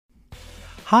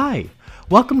Hi!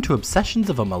 Welcome to Obsessions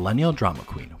of a Millennial Drama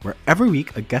Queen, where every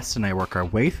week a guest and I work our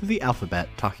way through the alphabet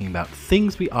talking about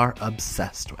things we are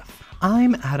obsessed with.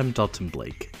 I'm Adam Dalton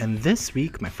Blake, and this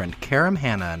week my friend Karam,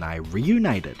 Hanna, and I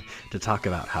reunited to talk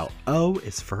about how O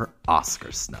is for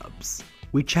Oscar snubs.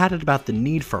 We chatted about the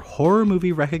need for horror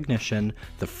movie recognition,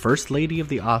 the First Lady of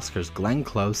the Oscars, Glenn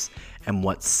Close, and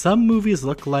what some movies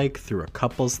look like through a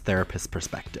couples therapist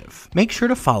perspective. Make sure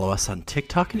to follow us on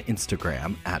TikTok and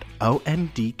Instagram at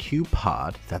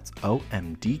OMDQPod, that's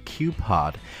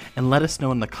OMDQPod, and let us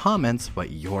know in the comments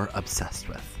what you're obsessed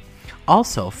with.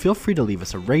 Also, feel free to leave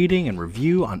us a rating and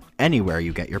review on anywhere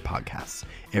you get your podcasts.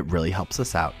 It really helps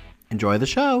us out. Enjoy the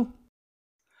show!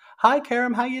 Hi,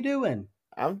 Karam, how you doing?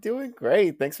 I'm doing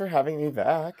great. Thanks for having me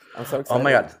back. I'm so excited. Oh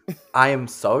my god. I am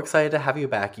so excited to have you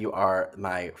back. You are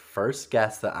my first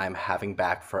guest that I'm having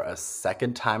back for a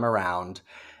second time around.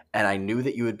 And I knew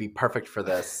that you would be perfect for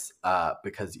this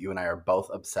because you and I are both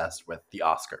obsessed with the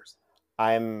Oscars.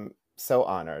 I'm so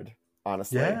honored,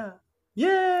 honestly. Yeah.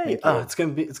 Yay! Thank Oh, you.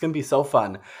 it's gonna be so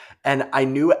fun. And I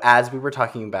knew as we were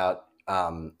talking about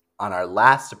on your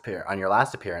last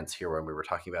appearance here when we were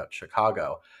talking about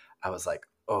Chicago, I was like,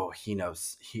 oh, he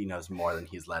knows more than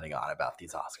he's letting on about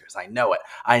these Oscars. I know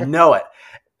it.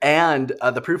 And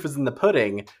the proof is in the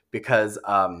pudding because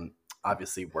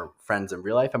obviously we're friends in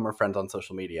real life and we're friends on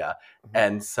social media. Mm-hmm.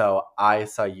 And so I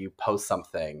saw you post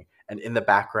something, and in the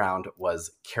background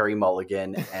was Carey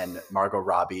Mulligan and Margot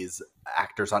Robbie's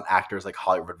Actors on Actors, like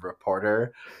Hollywood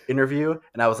Reporter interview.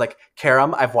 And I was like,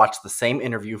 Karam, I've watched the same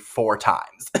interview 4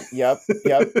 times. Yep.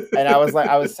 And I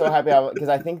was so happy because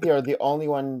I think they're the only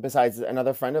one besides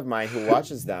another friend of mine who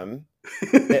watches them.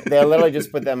 They literally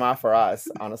just put them off for us,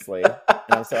 honestly. And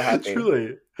I'm so happy.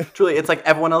 Truly. It's like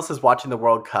everyone else is watching the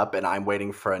World Cup and I'm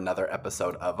waiting for another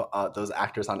episode of those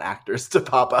Actors on Actors to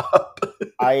pop up.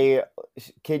 I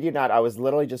kid you not, I was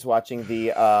literally just watching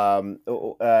the Janelle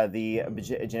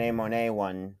Monáe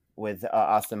one with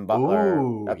Austin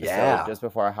Butler episode just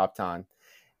before I hopped on.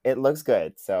 It looks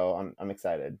good, so I'm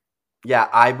excited. Yeah,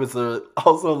 I was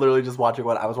also literally just watching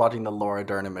one. I was watching the Laura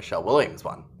Dern and Michelle Williams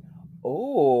one.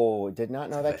 Oh, did not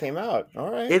know that came out.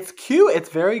 All right. It's cute. It's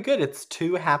very good. It's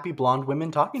 2 happy blonde women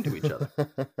talking to each other.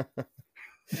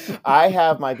 I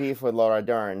have my beef with Laura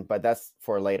Dern, but that's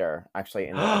for later, actually,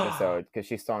 in the episode, because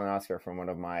she stole an Oscar from one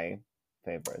of my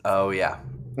favorites. Oh, yeah.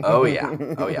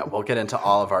 We'll get into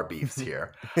all of our beefs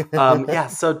here.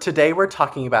 So today we're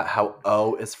talking about how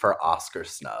O is for Oscar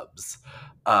snubs.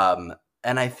 And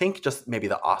I think just maybe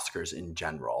the Oscars in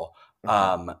general.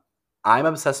 I'm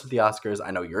obsessed with the Oscars. I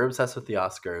know you're obsessed with the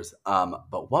Oscars.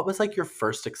 But what was like your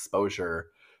first exposure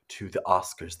to the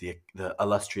Oscars, the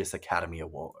illustrious Academy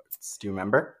Awards? Do you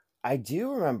remember? I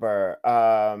do remember.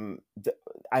 I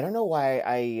don't know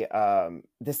why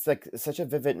this is like such a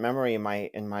vivid memory in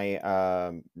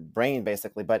my brain,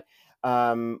 basically. But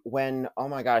when, oh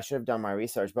my God, I should have done my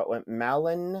research. But when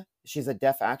Malin, she's a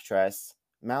deaf actress.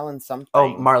 Malin something.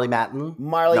 Oh, Marlee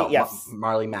Matlin? Yes.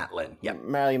 Marlee Matlin. Yeah.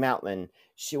 Marlee Matlin.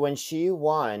 When she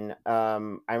won, I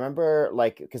remember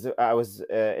because I was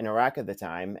in Iraq at the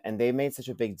time, and they made such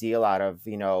a big deal out of,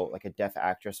 like a deaf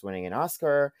actress winning an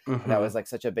Oscar. Mm-hmm. That was like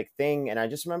such a big thing. And I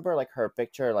just remember like her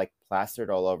picture like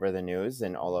plastered all over the news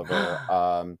and all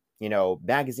over,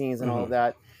 magazines and all of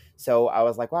that. So I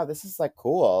was like, wow, this is like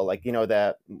cool. Like,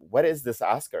 what is this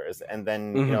Oscars? And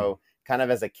then, kind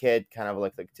of as a kid, kind of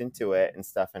like looked into it and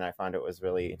stuff. And I found it was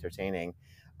really entertaining.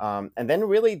 And then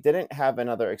really didn't have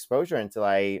another exposure until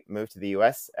I moved to the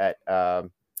US at the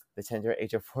tender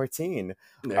age of 14.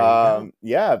 I,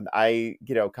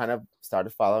 kind of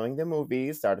started following the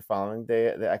movies, started following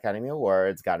the Academy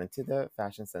Awards, got into the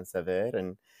fashion sense of it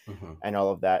and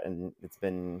all of that. And it's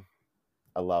been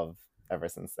a love ever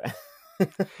since then.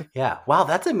 Yeah. Wow.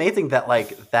 That's amazing that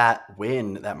like that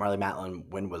Marlee Matlin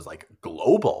win was like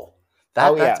global.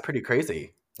 That's pretty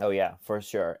crazy. Oh yeah, for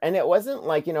sure. And it wasn't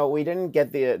like, we didn't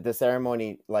get the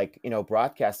ceremony like,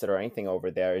 broadcasted or anything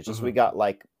over there. It's just we got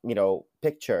like,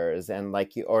 pictures and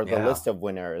like the list of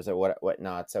winners or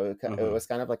whatnot. So it was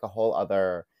kind of like a whole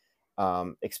other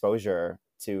exposure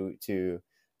to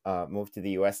move to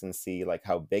the US and see like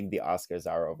how big the Oscars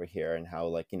are over here and how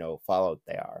like, followed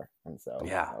they are. And so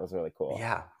that was really cool.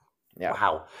 Yeah.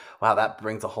 Wow, that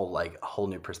brings a whole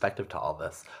new perspective to all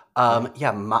this.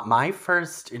 My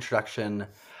first introduction,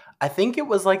 I think it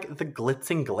was like the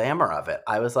glitz and glamour of it.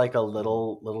 I was like a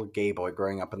little gay boy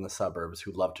growing up in the suburbs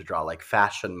who loved to draw like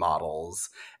fashion models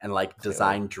and like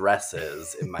design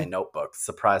dresses in my notebooks.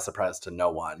 Surprise to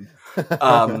no one.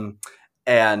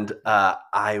 And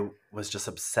I was just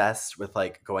obsessed with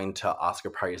like going to Oscar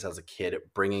parties as a kid,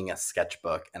 bringing a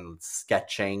sketchbook and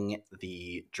sketching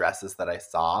the dresses that I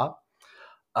saw.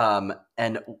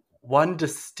 And one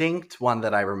distinct one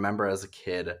that I remember as a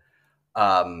kid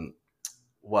um,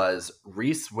 was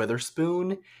Reese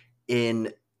Witherspoon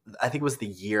in, I think it was the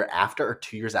year after or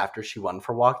 2 years after she won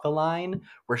for Walk the Line,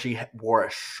 where she wore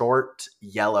a short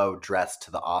yellow dress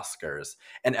to the Oscars.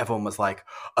 And everyone was like,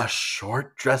 a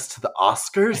short dress to the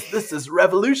Oscars? This is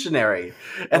revolutionary.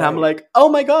 And I'm Right. like, oh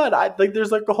my God, I like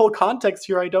there's like a whole context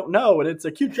here I don't know. And it's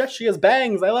a cute dress. She has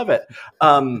bangs. I love it.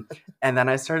 And then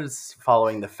I started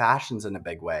following the fashions in a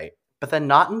big way. But then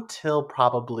not until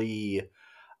probably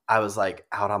I was like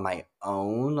out on my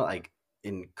own, like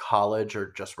in college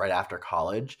or just right after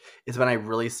college, is when I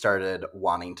really started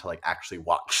wanting to like actually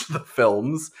watch the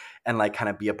films and like kind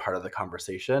of be a part of the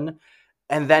conversation.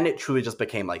 And then it truly just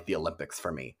became like the Olympics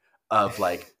for me of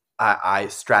like, I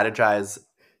strategize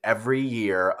every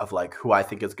year of like who I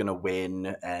think is going to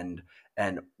win and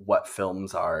what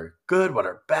films are good, what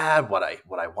are bad, what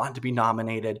I want to be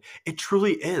nominated. It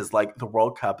truly is like the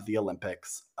World Cup, the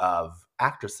Olympics of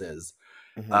actresses,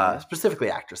 Mm-hmm. specifically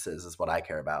actresses is what I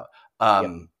care about. Yep.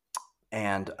 Um,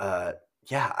 and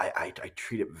yeah, I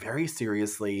treat it very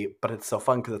seriously, but it's so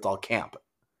fun because it's all camp.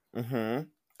 Mm-hmm. You know,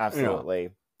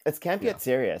 Absolutely. It's can't yeah, get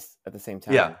serious at the same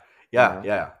yeah, time. You yeah, know?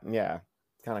 yeah, Yeah.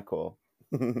 Kind of cool.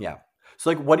 yeah. So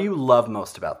like, what do you love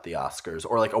most about the Oscars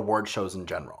or like award shows in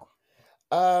general?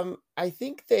 I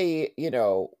think they,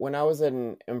 when I was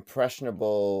an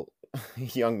impressionable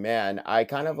young man, I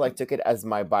kind of like took it as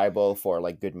my Bible for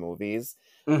like good movies.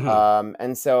 Mm-hmm.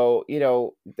 And so,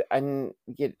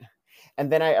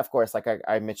 and then I, of course, like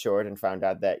I matured and found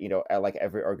out that, at like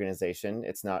every organization,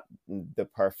 it's not the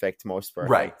perfect, most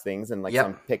Right. perfect things. And like Yep.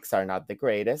 some picks are not the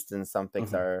greatest and some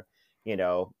picks Mm-hmm. are,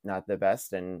 not the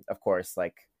best. And of course,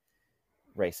 like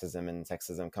racism and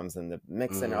sexism comes in the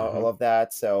mix and all Mm-hmm. of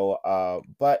that. So,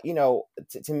 but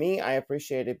to me, I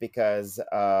appreciate it because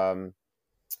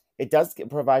it does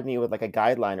provide me with like a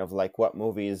guideline of like what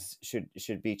movies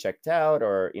should be checked out,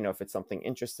 or if it's something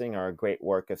interesting or a great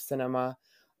work of cinema.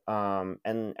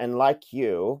 And like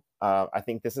you, I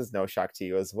think this is no shock to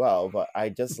you as well, but I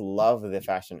just love the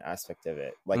fashion aspect of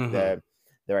it, like Mm-hmm.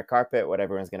 the red carpet, what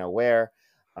everyone's gonna wear.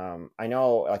 I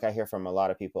know, like I hear from a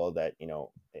lot of people that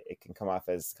it can come off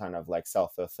as kind of like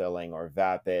self-fulfilling or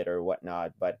vapid or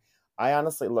whatnot, but I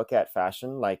honestly look at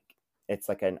fashion like it's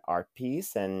like an art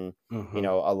piece, and Mm-hmm.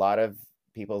 a lot of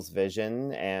people's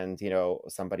vision and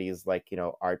somebody's like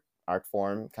art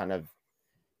form kind of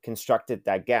constructed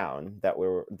that gown that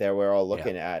we're all Yeah.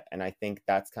 looking at, and I think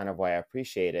that's kind of why I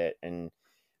appreciate it and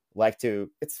like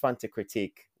to it's fun to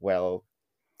critique. Well,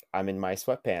 I'm in my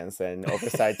sweatpants and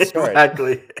oversized short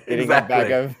Exactly. eating a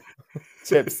bag Exactly. of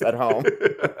chips at home.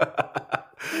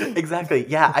 Exactly.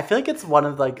 Yeah, I feel like it's one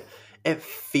of like it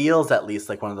feels at least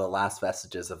like one of the last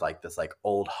vestiges of like this like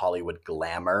old Hollywood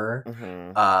glamour.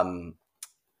 Hmm. Um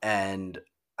and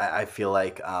I feel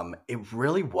like it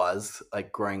really was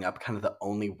like growing up kind of the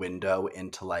only window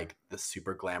into like the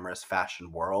super glamorous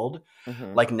fashion world.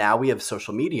 Hmm. Like now we have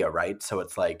social media, right? So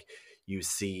it's like you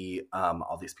see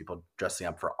all these people dressing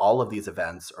up for all of these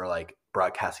events or like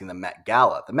broadcasting the Met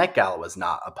Gala. The Met Gala was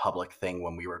not a public thing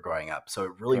when we were growing up. So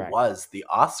it really Correct. was the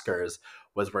Oscars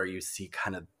was where you see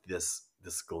kind of this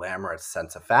glamorous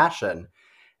sense of fashion.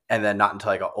 And then not until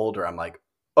I got older, I'm like,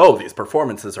 oh, these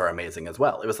performances are amazing as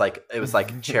well. It was like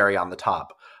cherry on the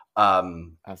top.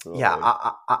 Yeah, Absolutely.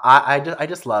 I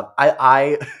just love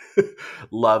I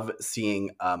love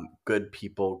seeing good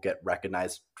people get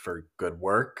recognized for good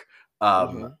work.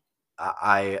 Um, Hmm.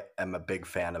 I am a big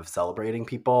fan of celebrating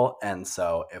people, and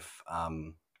so if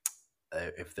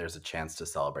there's a chance to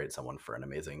celebrate someone for an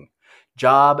amazing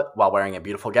job while wearing a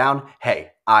beautiful gown,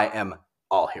 hey, I am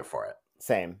all here for it.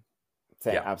 Same,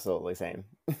 Yeah. absolutely same.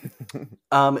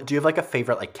 Do you have like a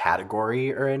favorite like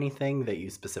category or anything that you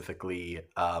specifically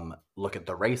look at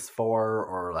the race for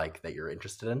or like that you're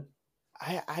interested in?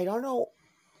 I don't know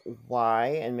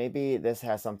why, and maybe this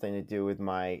has something to do with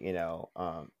my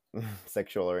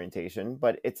sexual orientation,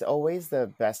 but it's always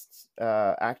the best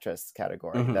actress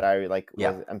category Hmm. that I like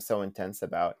Yeah. I'm so intense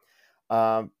about,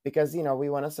 because we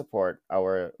want to support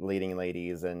our leading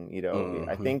ladies, and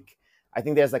I Hmm. think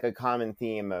there's like a common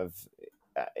theme of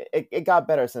it got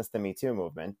better since the Me Too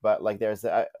movement, but like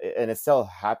and it's still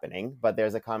happening, but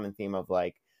there's a common theme of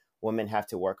like women have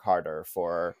to work harder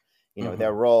for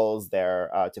their Hmm. roles, their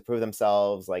to prove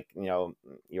themselves, like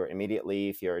you're immediately,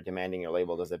 if you're demanding, you're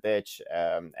labeled as a bitch,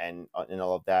 and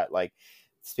all of that. Like,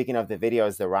 speaking of the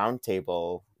videos, the round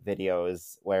table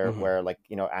videos where Hmm. like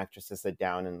actresses sit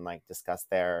down and like discuss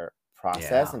their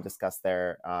process and discuss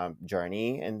their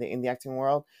journey in the acting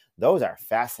world, those are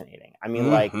fascinating. I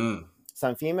mean, like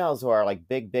some females who are like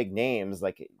big names,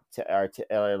 like are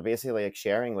basically like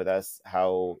sharing with us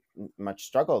how much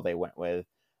struggle they went with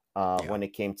when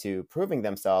it came to proving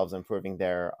themselves and proving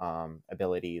their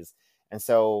abilities. And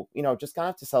so, just kind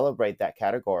of to celebrate that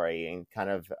category and kind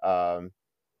of,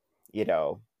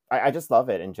 I just love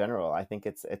it in general. I think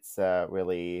it's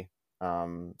really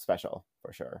special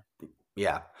for sure.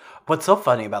 Yeah. What's so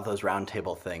funny about those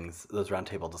roundtable things, those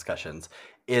roundtable discussions,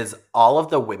 is all of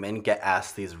the women get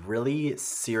asked these really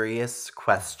serious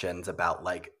questions about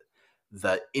like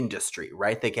the industry,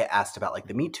 right? They get asked about like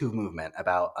the Me Too movement,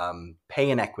 about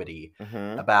pay inequity,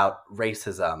 about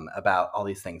racism, about all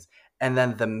these things. And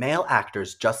then the male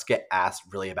actors just get asked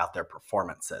really about their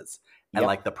performances and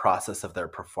like the process of their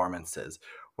performances,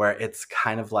 where it's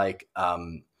kind of like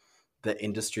the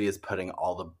industry is putting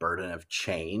all the burden of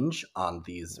change on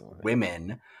these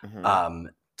women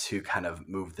to kind of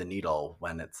move the needle,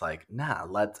 when it's like, nah,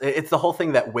 it's the whole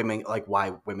thing that women, like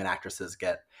why women actresses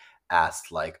get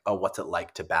asked like, oh, what's it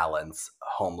like to balance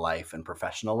home life and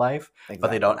professional life? Exactly.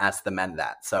 But they don't ask the men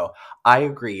that. So I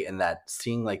agree in that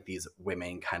seeing like these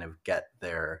women kind of get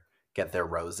their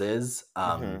roses,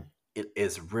 it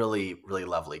is really, really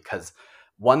lovely, because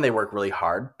one, they work really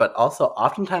hard, but also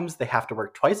oftentimes they have to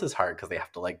work twice as hard because they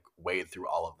have to like wade through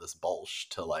all of this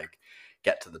bullshit to like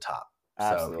get to the top.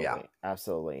 Absolutely. So, yeah.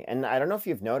 Absolutely. And I don't know if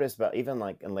you've noticed, but even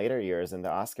like in later years in the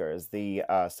Oscars, the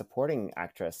supporting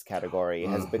actress category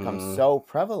has become so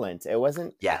prevalent. It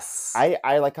wasn't. Yes.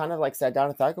 I like kind of like sat down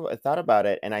and thought about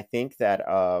it, and I think that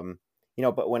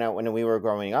but when we were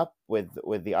growing up with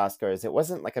the Oscars, it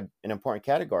wasn't like an important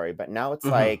category, but now it's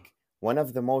like one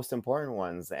of the most important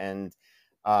ones. And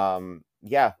I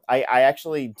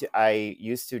actually I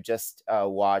used to just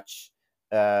watch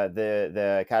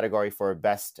the category for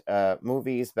best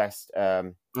movies, best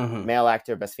male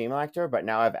actor, best female actor, but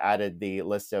now I've added the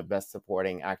list of best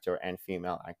supporting actor and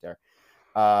female actor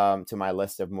to my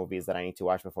list of movies that I need to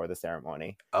watch before the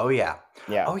ceremony. Oh yeah.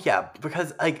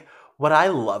 Because like what I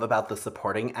love about the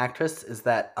supporting actress is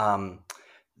that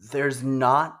there's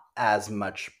not as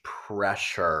much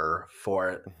pressure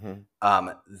for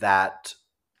that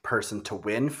person to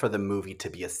win for the movie to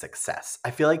be a success.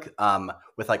 I feel like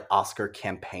with like Oscar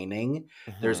campaigning,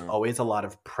 there's always a lot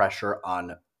of pressure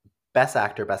on best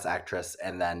actor, best actress,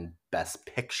 and then best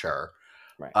picture.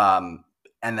 Right.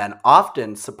 And then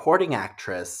often supporting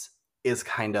actress is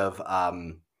kind of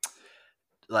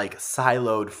like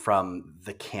siloed from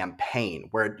the campaign,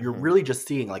 where you're really just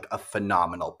seeing like a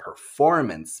phenomenal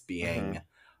performance being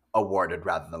awarded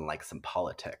rather than like some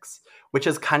politics, which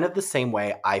is kind of the same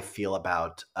way I feel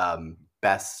about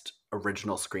best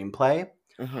original screenplay.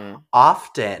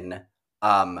 Often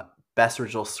best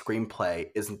original screenplay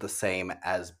isn't the same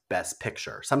as best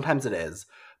picture. Sometimes it is,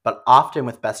 but often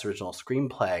with best original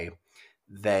screenplay,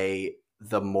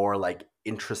 the more like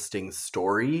interesting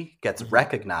story gets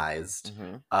recognized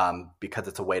because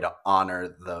it's a way to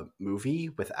honor the movie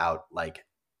without like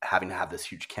having to have this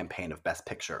huge campaign of best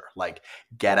picture. Like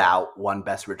Get Out won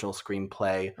best original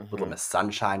screenplay, Little Miss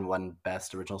Sunshine won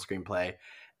best original screenplay,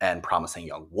 and Promising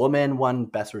Young Woman won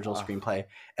best original screenplay.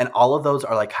 And all of those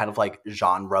are like kind of like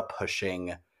genre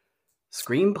pushing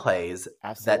screenplays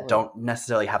that don't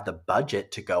necessarily have the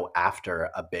budget to go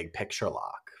after a big picture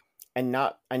lock. And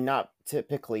not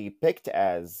typically picked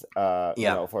as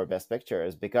for best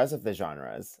pictures because of the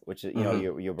genres, which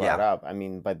you brought up. I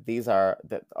mean, but these are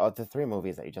the three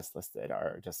movies that you just listed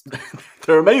are just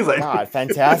they're amazing. God,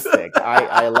 fantastic!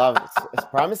 I love it.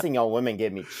 Promising Young Women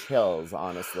gave me chills.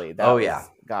 Honestly, that was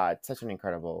God, such an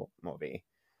incredible movie.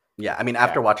 Yeah, I mean,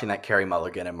 after watching that Carey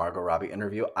Mulligan and Margot Robbie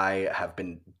interview, I have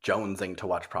been jonesing to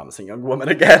watch Promising Young Woman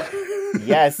again.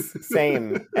 Yes,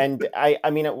 same. And I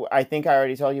mean, I think I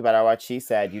already told you, but I watched She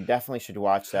Said. You definitely should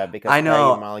watch that because Carey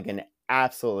Mulligan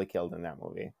absolutely killed in that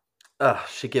movie.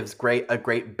 She gives a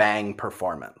great bang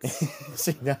performance.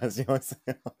 She does.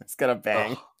 It's got a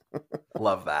bang.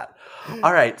 Love that.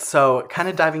 All right, so kind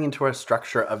of diving into our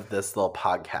structure of this little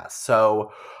podcast.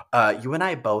 So you and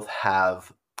I both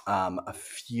have a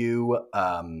few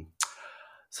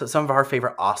so some of our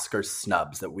favorite Oscar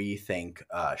snubs that we think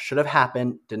should have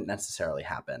happened, didn't necessarily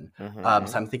happen.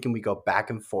 So I'm thinking we go back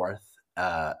and forth.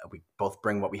 We both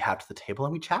bring what we have to the table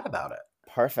and we chat about it.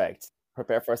 Perfect.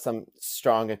 Prepare for some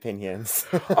strong opinions.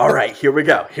 All right, here we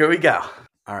go.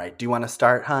 All right, do you want to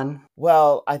start, hun?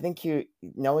 Well, I think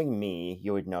knowing me,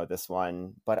 you would know this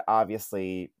one, but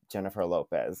obviously Jennifer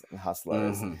Lopez in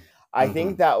Hustlers. I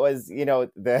think that was,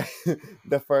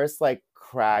 the first like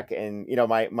crack in,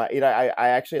 I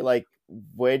actually like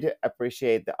would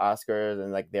appreciate the Oscars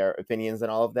and like their opinions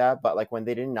and all of that, but like when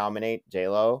they didn't nominate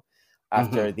J-Lo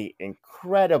after the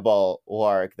incredible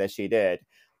work that she did,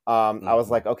 I was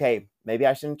like, okay, maybe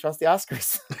I shouldn't trust the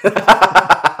Oscars.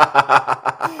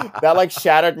 That like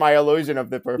shattered my illusion of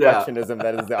the perfectionism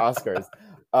that is the Oscars.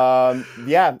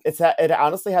 Yeah, it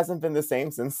honestly hasn't been the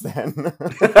same since then.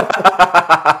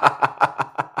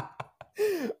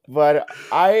 But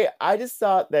I just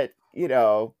thought that, you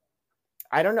know,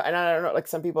 I don't know, and I don't know, like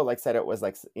some people like said it was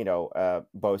like, you know,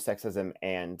 both sexism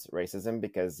and racism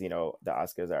because, you know, the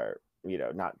Oscars are, you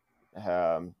know, not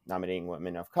nominating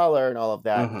women of color and all of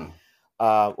that,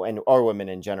 and or women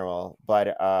in general,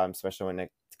 but especially when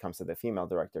it comes to the female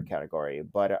director category.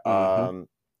 But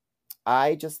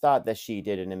I just thought that she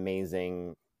did an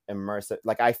amazing immersive.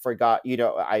 Like I forgot, you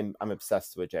know, I'm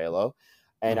obsessed with J-Lo,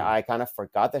 and I kind of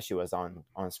forgot that she was on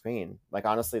screen. Like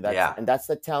honestly, that's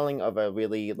the telling of a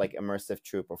really like immersive,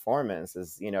 true performance.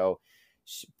 Is, you know,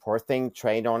 poor thing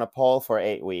trained on a pole for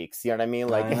 8 weeks. You know what I mean?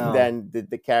 Like, and then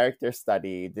the character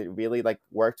study, did really like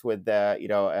worked with the, you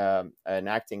know, an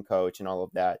acting coach and all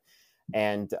of that.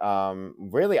 And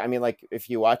really, I mean, like if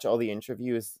you watch all the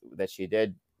interviews that she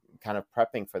did, kind of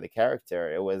prepping for the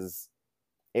character, it was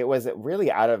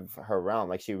really out of her realm.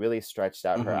 Like she really stretched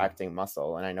out her acting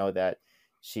muscle, and I know that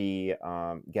she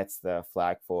gets the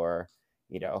flack for,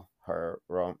 you know, her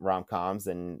rom-coms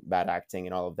and bad acting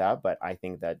and all of that, but I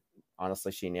think that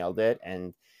honestly she nailed it.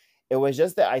 And it was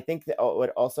just that I think that what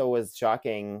also was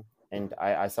shocking, and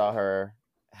I saw her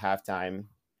halftime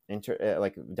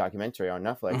like documentary on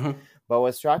Netflix, but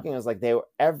what's shocking was like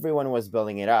everyone was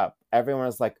building it up. Everyone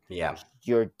was like, yeah,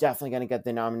 you're definitely going to get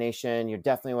the nomination, you're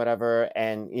definitely whatever,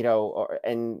 and you know,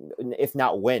 and if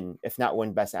not win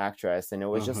best actress. And it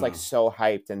was just like so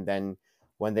hyped. And then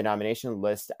when the nomination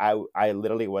list, I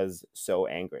literally was so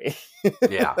angry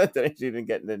that she didn't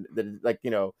get the like,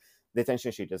 you know, the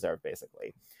attention she deserved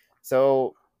basically.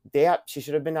 So she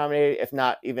should have been nominated, if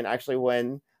not even actually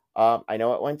win. I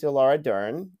know it went to Laura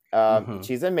Dern.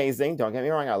 She's amazing, don't get me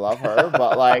wrong, I love her,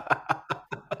 but like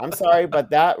I'm sorry,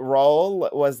 but that role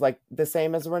was like the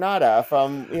same as Renata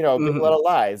from, you know, Big Little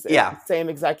Lies. It's the same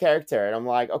exact character. And I'm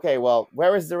like, okay, well,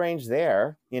 where is the range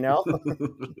there? You know?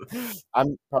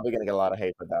 I'm probably going to get a lot of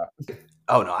hate for that.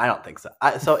 Oh, no, I don't think so.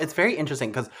 So it's very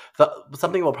interesting because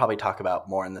something we'll probably talk about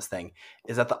more in this thing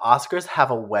is that the Oscars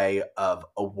have a way of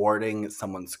awarding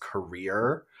someone's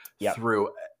career through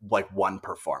like one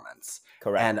performance.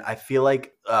 Correct. And I feel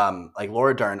like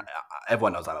Laura Dern,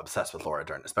 everyone knows I'm obsessed with Laura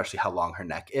Dern, especially how long her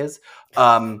neck is.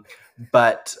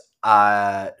 But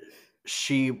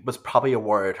she was probably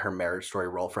awarded her Marriage Story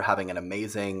role for having an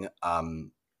amazing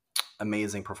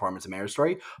performance in Marriage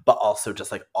Story, but also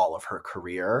just like all of her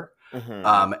career.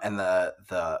 And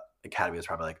the Academy was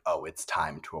probably like, oh, it's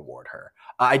time to award her.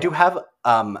 I do have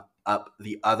up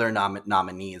the other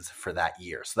nominees for that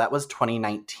year. So that was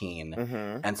 2019.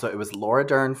 And so it was Laura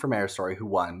Dern for Marriage Story, who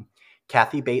won.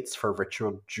 Kathy Bates for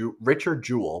Richard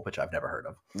Jewell, which I've never heard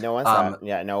of. No one saw it.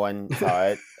 Yeah, no one saw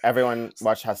it. Everyone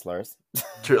watched Hustlers.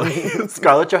 Truly.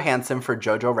 Scarlett Johansson for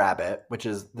Jojo Rabbit,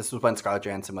 this was when Scarlett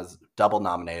Johansson was double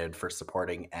nominated for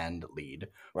supporting and lead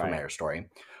for Marriage Story.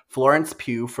 Florence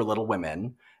Pugh for Little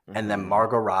Women, and then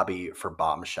Margot Robbie for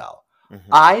Bombshell.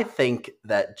 I think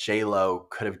that J-Lo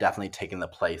could have definitely taken the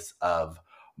place of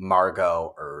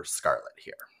Margot or Scarlett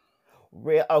here.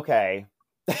 Okay.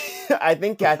 I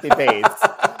think Kathy Bates,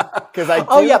 because I do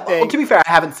well, to be fair, I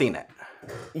haven't seen it.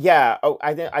 Yeah,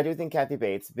 I do think Kathy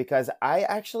Bates, because I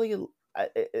actually,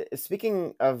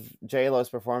 speaking of J-Lo's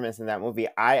performance in that movie,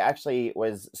 I actually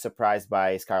was surprised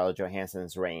by Scarlett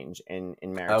Johansson's range in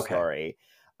Marriage Story.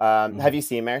 Have you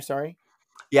seen Marriage Story?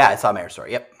 Yeah, I saw Marriage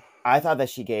Story. Yep. I thought that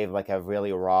she gave like a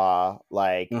really raw,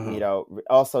 like, you know,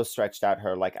 also stretched out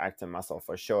her like acting muscle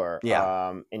for sure.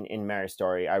 Yeah. In Marriage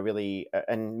Story, I really,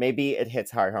 and maybe it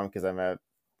hits hard home because I'm a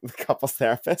couples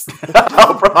therapist.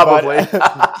 Oh, probably.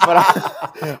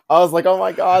 But I was like, oh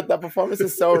my God, that performance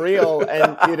is so real.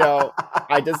 And, you know,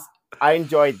 I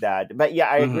enjoyed that. But yeah,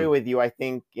 I agree with you. I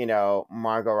think, you know,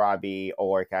 Margot Robbie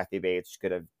or Kathy Bates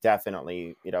could have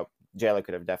definitely, you know, J-Lo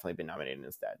could have definitely been nominated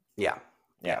instead. Yeah.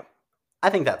 I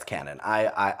think that's canon.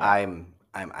 I'm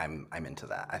into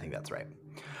that. I think that's right.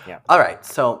 Yeah. All right.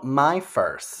 So my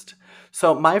first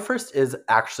is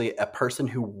actually a person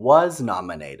who was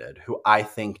nominated, who I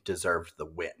think deserved the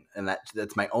win, and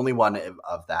that's my only one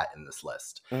of that in this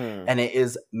list, and it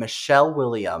is Michelle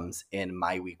Williams in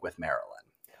My Week with Marilyn.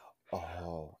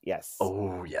 Oh yes.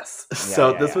 Oh yes.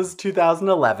 So this was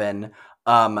 2011.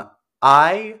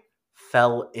 I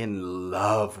fell in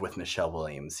love with Michelle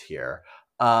Williams here.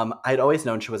 I'd always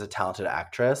known she was a talented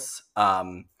actress.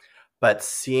 But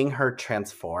seeing her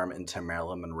transform into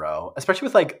Marilyn Monroe, especially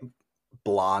with like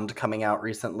Blonde coming out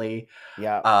recently,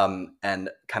 Yeah. and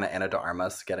kind of Anna de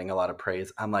Armas getting a lot of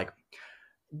praise, I'm like,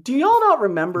 do y'all not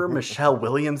remember Michelle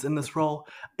Williams in this role?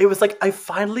 It was like I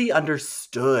finally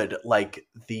understood like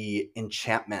the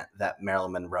enchantment that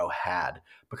Marilyn Monroe had,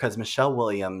 because Michelle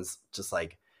Williams just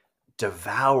like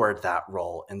devoured that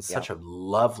role in Yeah. such a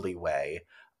lovely way.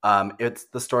 It's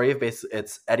the story of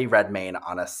it's Eddie Redmayne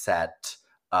on a set,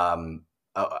 um,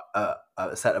 a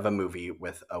set of a movie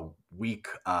with a week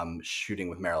shooting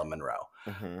with Marilyn Monroe.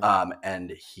 Mm-hmm.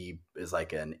 And he is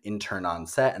like an intern on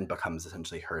set and becomes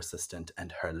essentially her assistant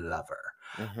and her lover.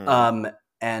 Mm-hmm.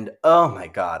 And oh my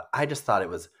God, I just thought it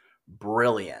was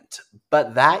brilliant.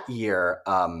 But that year,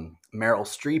 Meryl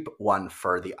Streep won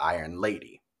for The Iron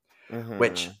Lady, Mm-hmm.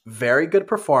 which very good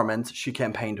performance. She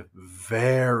campaigned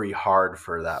very hard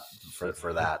for that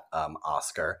for that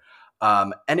Oscar.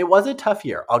 And it was a tough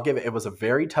year. I'll give it. It was a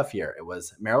very tough year. It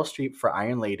was Meryl Streep for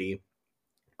Iron Lady,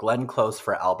 Glenn Close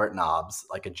for Albert Nobbs,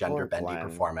 like a gender Poor bendy Glenn.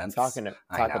 performance. Talk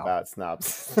about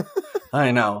snubs.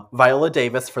 I know. Viola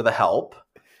Davis for The Help.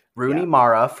 Rooney Yeah.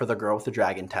 Mara for The Girl with the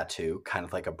Dragon Tattoo, kind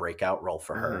of like a breakout role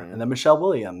for her. Mm-hmm. And then Michelle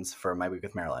Williams for My Week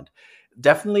with Maryland.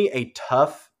 Definitely a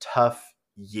tough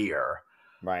year.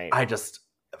 Right. I just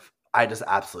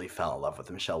absolutely fell in love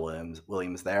with Michelle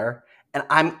Williams there. And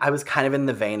I was kind of in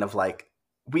the vein of like,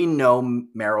 we know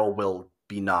Meryl will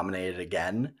be nominated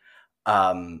again.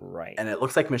 Right. And it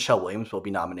looks like Michelle Williams will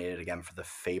be nominated again for The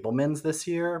Fabelmans this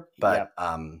year, but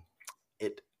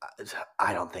Yep.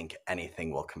 I don't think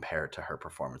anything will compare to her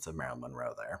performance of Marilyn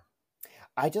Monroe there.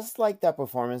 I just like that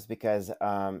performance because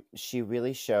she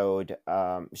really showed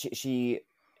she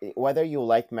whether you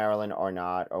like Marilyn or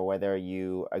not, or whether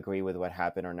you agree with what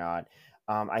happened or not,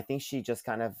 I think she just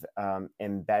kind of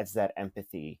embeds that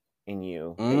empathy in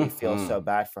you, that you feel so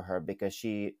bad for her, because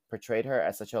she portrayed her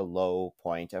at such a low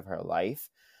point of her life,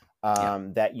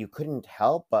 that you couldn't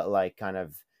help but like kind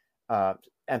of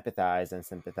empathize and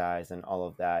sympathize and all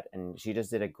of that. And she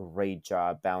just did a great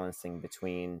job balancing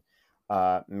between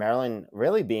Marilyn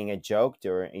really being a joke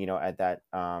during, at that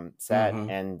set,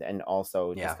 and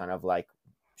also just kind of like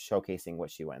showcasing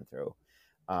what she went through.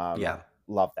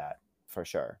 Love that for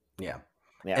sure. Yeah.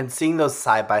 Yeah. And seeing those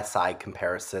side by side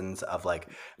comparisons of like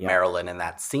Marilyn in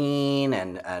that scene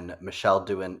and Michelle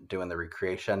doing the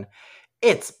recreation,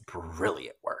 it's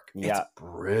brilliant work. Yeah. It's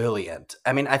brilliant.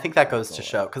 I mean, I think that goes to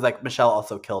show, because like Michelle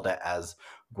also killed it as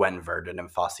Gwen Verdon and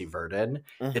Fosse Verdon.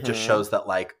 It just shows that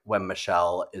like when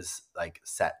Michelle is like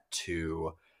set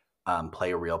to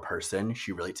play a real person,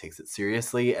 she really takes it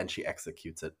seriously and she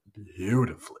executes it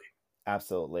beautifully.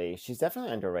 Absolutely. She's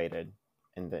definitely underrated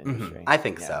in the industry. I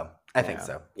think so. I think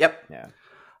so. Yep. Yeah.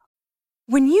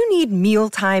 When you need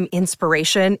mealtime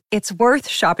inspiration, it's worth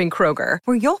shopping Kroger,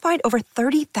 where you'll find over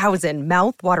 30,000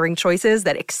 mouthwatering choices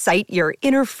that excite your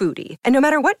inner foodie. And no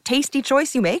matter what tasty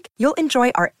choice you make, you'll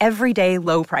enjoy our everyday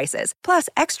low prices, plus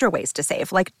extra ways to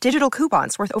save, like digital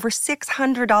coupons worth over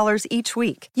 $600 each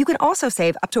week. You can also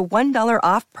save up to $1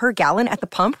 off per gallon at the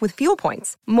pump with fuel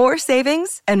points. More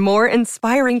savings and more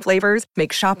inspiring flavors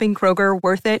make shopping Kroger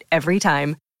worth it every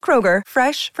time. Kroger,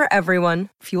 fresh for everyone.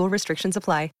 Fuel restrictions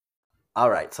apply. All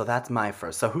right, so that's my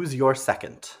first. So who's your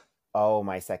second? Oh,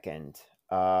 my second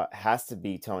has to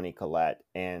be Toni Collette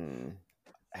in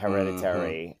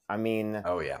Hereditary. I mean,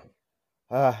 oh yeah.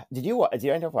 Did you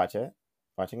end up watching it?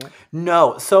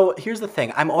 No. So here's the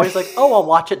thing. I'm always like, oh, I'll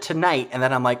watch it tonight, and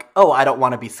then I'm like, oh, I don't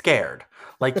want to be scared.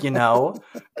 Like,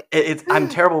 I'm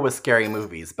terrible with scary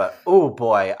movies, but oh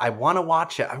boy, I want to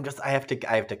watch it. I have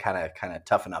to kind of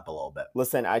toughen up a little bit.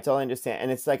 Listen, I totally understand, and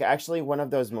it's like actually one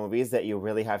of those movies that you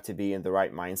really have to be in the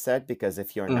right mindset, because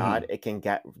if you're not, it can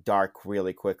get dark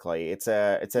really quickly. It's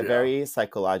a very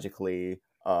psychologically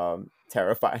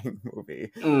terrifying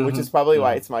movie, which is probably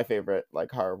why it's my favorite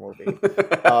like horror movie.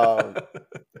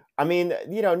 I mean,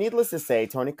 needless to say,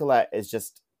 Toni Collette is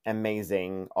just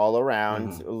amazing all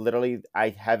around. Literally, I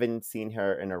haven't seen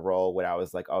her in a role where I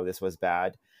was like, oh, this was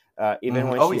bad. Even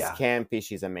when she's campy,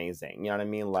 she's amazing. You know what I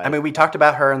mean? Like, I mean, we talked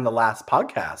about her in the last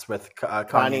podcast with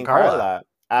Connie and Carla.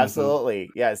 Absolutely.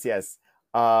 Yes.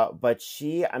 But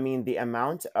she, I mean, the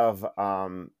amount of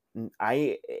how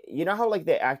like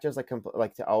the actors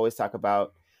like to always talk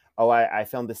about, oh, I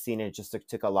filmed the scene, it just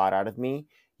took a lot out of me.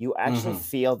 You actually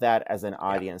feel that as an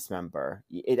audience member.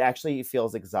 It actually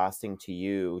feels exhausting to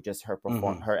you, just her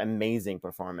her amazing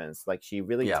performance. Like, she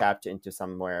really tapped into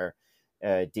somewhere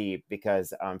deep,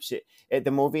 because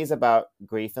the movie is about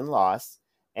grief and loss,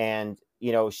 and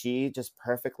she just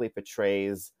perfectly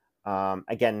portrays.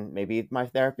 Again, maybe my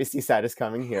therapist side is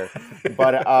coming here,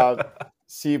 but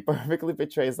she perfectly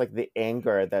portrays like the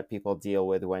anger that people deal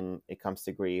with when it comes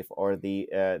to grief, or the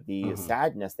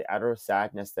sadness, the utter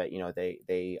sadness that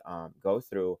they go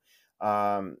through,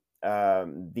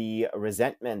 the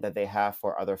resentment that they have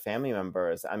for other family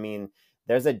members. I mean,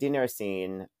 there's a dinner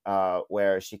scene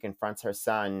where she confronts her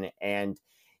son, and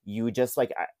you just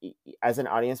like, as an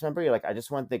audience member, you're like, I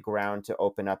just want the ground to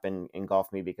open up and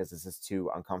engulf me because this is too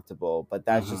uncomfortable. But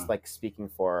that's just like speaking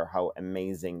for how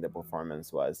amazing the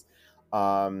performance was.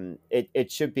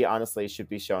 It should be, honestly, should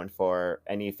be shown for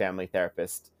any family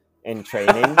therapist in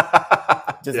training,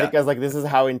 just because like this is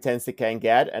how intense it can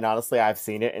get. And honestly, I've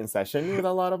seen it in session with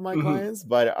a lot of my clients,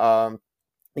 but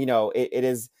it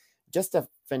is just a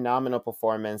phenomenal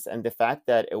performance. And the fact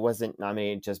that it wasn't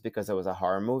nominated just because it was a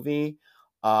horror movie,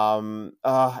 the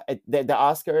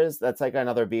Oscars, that's like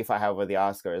another beef I have with the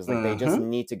Oscars. Like they just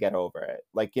need to get over it.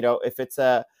 Like, if it's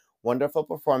a wonderful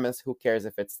performance, who cares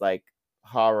if it's like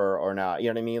horror or not? You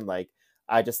know what I mean? Like,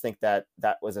 I just think that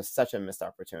was such a missed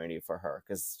opportunity for her,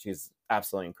 because she's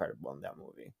absolutely incredible in that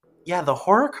movie. Yeah, the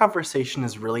horror conversation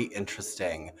is really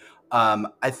interesting.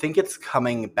 I think it's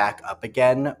coming back up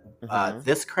again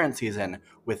this current season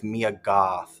with Mia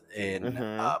Goth in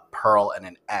Pearl and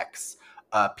in X.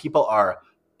 People are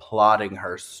applauding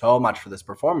her so much for this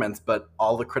performance, but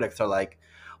all the critics are like,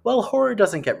 well, horror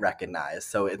doesn't get recognized,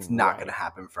 so it's not going to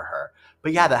happen for her.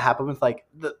 But yeah, that happened with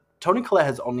Toni Collette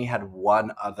has only had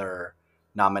one other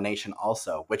nomination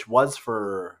also, which was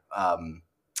for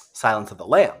Silence of the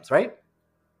Lambs, right?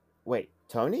 Wait,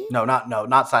 Toni? No,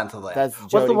 not Silence of the Lambs. That's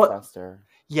Jodie Foster.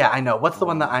 Yeah, I know. What's the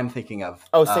one that I'm thinking of?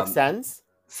 Oh, Sixth Sense?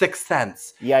 Sixth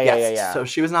Sense. Yeah. So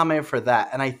she was nominated for that.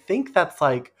 And I think that's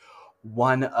like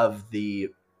one of the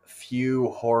few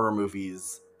horror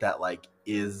movies that like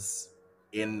is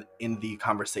in the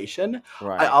conversation.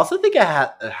 Right. I also think it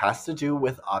has to do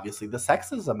with obviously the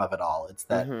sexism of it all. It's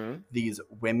that these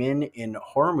women in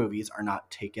horror movies are not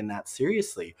taken that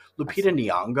seriously. Lupita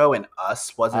Nyong'o in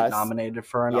Us wasn't nominated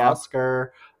for an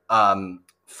Oscar.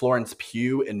 Florence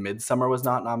Pugh in Midsommar was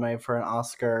not nominated for an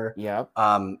Oscar. Yep.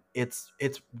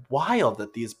 It's wild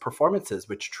that these performances,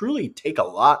 which truly take a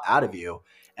lot out of you,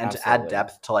 and to add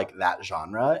depth to like that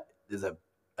genre is a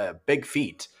big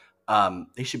feat.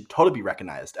 They should totally be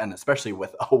recognized, and especially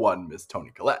with a one Miss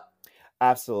Toni Collette.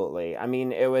 Absolutely. I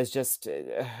mean, it was just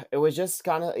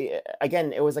kind of,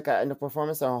 again, it was like a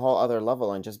performance on a whole other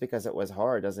level. And just because it was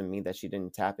horror doesn't mean that she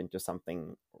didn't tap into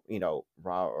something,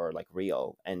 raw or like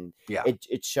real. And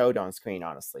it showed on screen,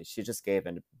 honestly. She just gave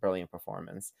a brilliant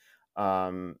performance.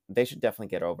 They should definitely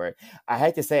get over it. I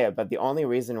hate to say it, but the only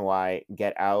reason why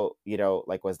Get Out,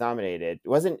 was nominated,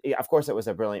 wasn't, of course it was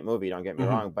a brilliant movie, don't get me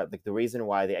wrong, but like the reason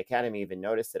why the Academy even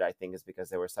noticed it, I think, is because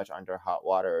they were such under hot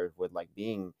water with like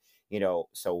being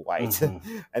so white.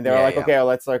 And they were okay, well,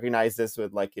 let's recognize this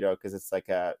with because it's like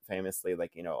a famously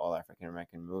all African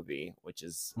American movie, which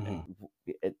is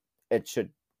it should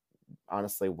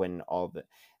honestly win all the,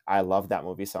 I love that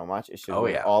movie so much, it should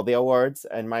win all the awards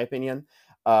in my opinion.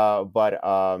 But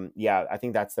I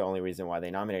think that's the only reason why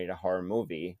they nominated a horror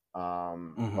movie.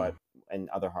 But and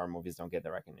other horror movies don't get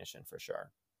the recognition for sure.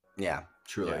 Yeah,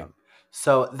 truly. Yeah.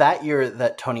 So that year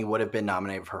that Toni would have been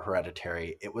nominated for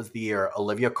Hereditary, it was the year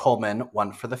Olivia Colman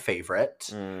won for The Favorite.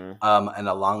 And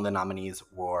along the nominees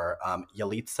were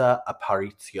Yalitza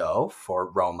Aparicio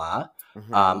for Roma,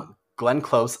 Glenn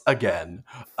Close again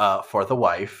for The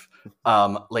Wife,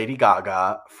 Lady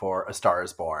Gaga for A Star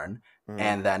Is Born,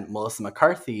 and then Melissa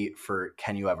McCarthy for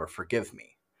Can You Ever Forgive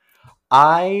Me?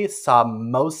 I saw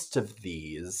most of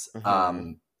these.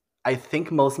 I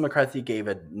think Melissa McCarthy gave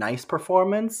a nice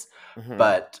performance,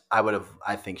 but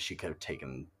I think she could have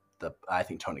taken I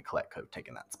think Toni Collette could have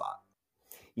taken that spot.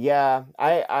 Yeah,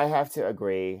 I have to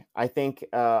agree. I think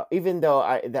even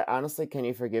though that honestly, Can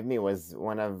You Forgive Me was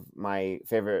one of my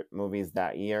favorite movies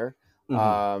that year.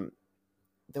 The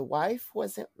Wife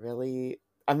wasn't really.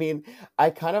 I mean, I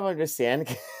kind of understand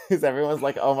because everyone's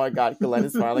like, "Oh my God, Glenn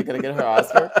is finally gonna get her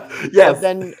Oscar." Yes. But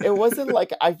then it wasn't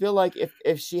like, I feel like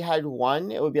if she had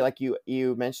won, it would be like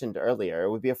you mentioned earlier. It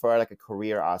would be for like a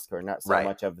career Oscar, not so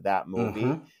much of that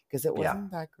movie, because it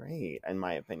wasn't that great in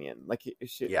my opinion. Like it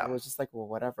was just like, well,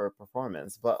 whatever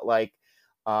performance. But like,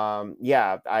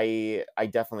 I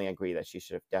definitely agree that she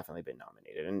should have definitely been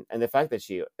nominated, and the fact that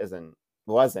she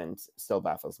wasn't still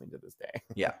baffles me to this day.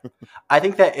 Yeah. I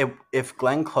think that if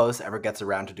Glenn Close ever gets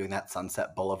around to doing that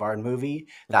Sunset Boulevard movie,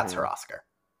 that's her Oscar.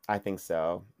 I think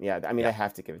so. Yeah. I mean, I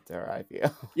have to give it to her, I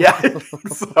feel. Yeah, I think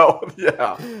so.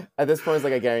 Yeah. At this point, it's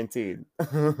like a guaranteed.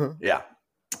 Yeah.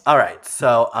 All right.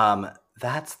 So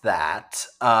that's that.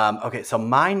 Okay. So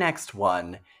my next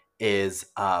one is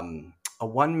a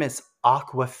one Miss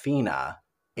Awkwafina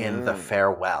in The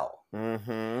Farewell.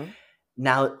 Mm-hmm.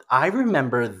 Now, I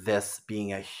remember this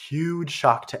being a huge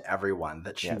shock to everyone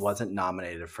that she Yes. wasn't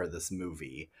nominated for this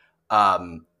movie,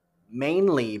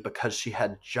 mainly because she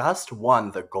had just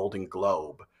won the Golden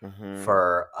Globe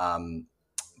for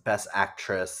Best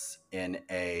Actress in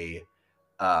a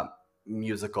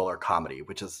musical or comedy,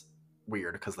 which is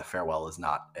weird because The Farewell is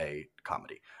not a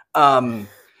comedy.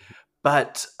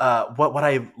 But what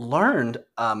I learned,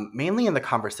 mainly in the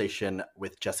conversation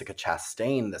with Jessica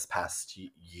Chastain this past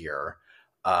year,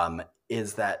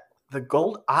 is that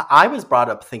I was brought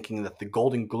up thinking that the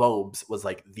Golden Globes was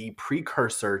like the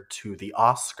precursor to the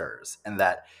Oscars, and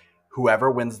that whoever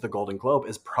wins the Golden Globe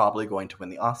is probably going to win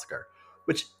the Oscar,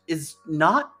 which is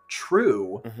not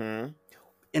true. Mm-hmm.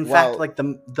 In fact, like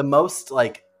the most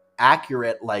like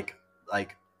accurate like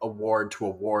award to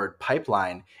award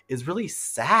pipeline is really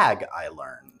SAG, I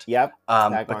learned. Yep.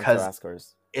 SAG because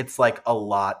Oscars. It's like a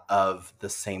lot of the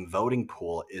same voting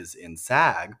pool is in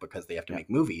SAG because they have to make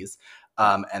movies.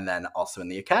 And then also in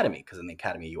the Academy, because in the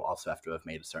Academy you also have to have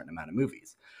made a certain amount of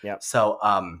movies. Yep. So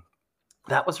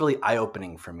that was really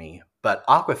eye-opening for me. But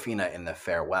Awkwafina in The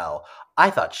Farewell, I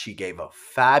thought she gave a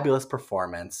fabulous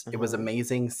performance. It was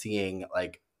amazing seeing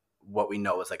like what we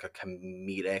know as like a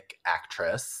comedic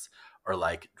actress, or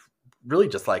like really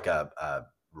just like a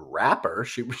rapper.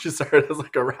 She started as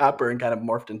like a rapper and kind of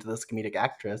morphed into this comedic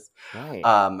actress,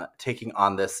 right. taking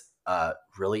on this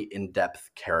really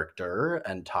in-depth character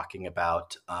and talking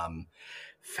about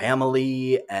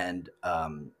family and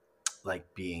like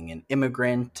being an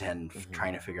immigrant and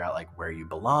trying to figure out like where you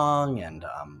belong and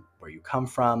where you come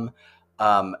from.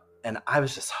 And I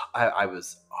was just, I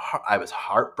was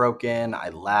heartbroken. I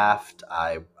laughed.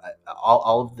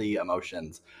 All of the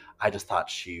emotions. I just thought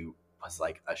she was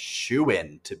like a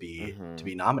shoo-in to be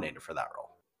nominated for that role.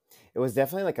 It was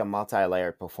definitely like a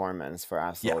multi-layered performance for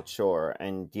absolute sure.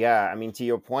 And yeah, I mean, to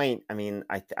your point, I mean,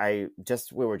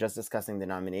 we were just discussing the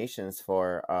nominations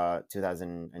for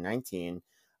 2019.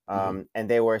 And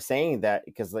they were saying that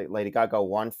because like Lady Gaga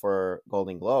won for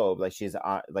Golden Globe, like she's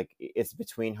like it's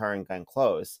between her and Glenn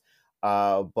Close.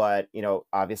 But you know,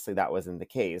 obviously that wasn't the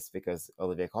case because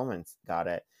Olivia Colman got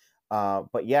it.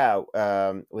 But yeah,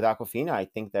 with Awkwafina, I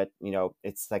think that, you know,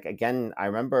 it's like, again, I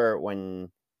remember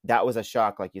when that was a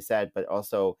shock, like you said, but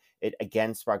also it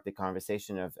again sparked the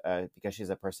conversation of because she's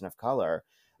a person of color,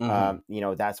 you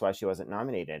know, that's why she wasn't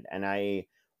nominated. And I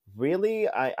really,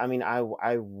 I mean, I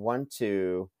want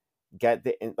to get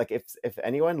like if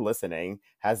anyone listening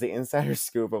has the insider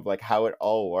scoop of like how it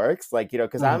all works, like, you know,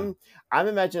 because I'm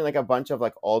imagining like a bunch of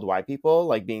like old white people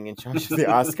like being in charge of the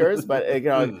Oscars, but you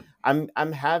know,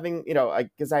 I'm having, you know,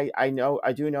 like, because I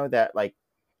do know that like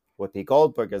Whoopi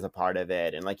Goldberg is a part of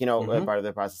it, and like, you know, part of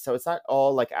the process, so it's not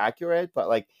all like accurate, but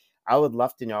like I would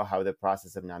love to know how the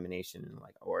process of nomination and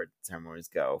like award ceremonies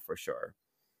go for sure.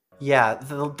 Yeah,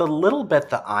 the little bit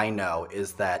that I know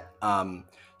is that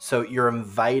so you're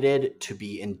invited to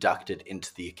be inducted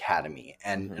into the Academy,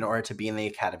 and in order to be in the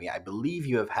Academy, I believe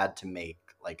you have had to make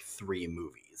like 3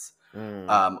 movies.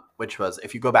 Which was,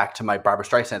 if you go back to my Barbara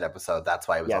Streisand episode, that's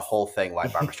why it was a whole thing why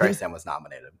Barbara Streisand was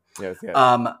nominated. Yes.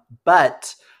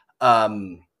 But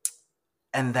and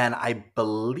then I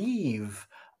believe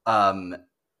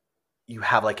you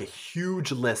have like a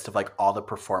huge list of like all the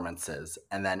performances,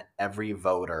 and then every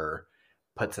voter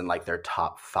puts in like their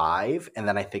top 5, and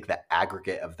then I think the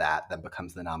aggregate of that then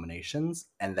becomes the nominations,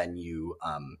 and then you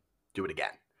do it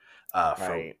again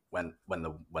for when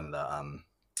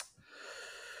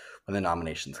the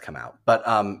nominations come out. But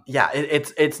yeah,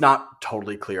 it's not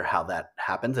totally clear how that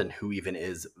happens and who even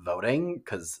is voting,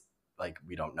 because like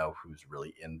we don't know who's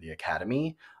really in the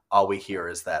Academy. All we hear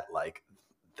is that like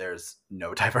there's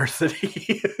no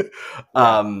diversity,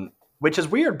 which is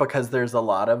weird because there's a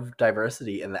lot of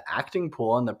diversity in the acting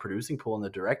pool and the producing pool and the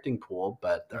directing pool,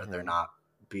 but they're not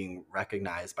being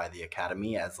recognized by the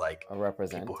Academy as like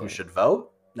people who should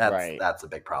vote. That's a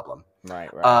big problem. Right.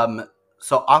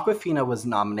 So Awkwafina was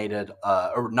nominated,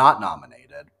 or not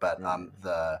nominated, but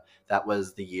that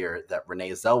was the year that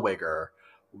Renee Zellweger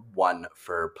won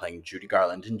for playing Judy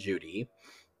Garland in Judy.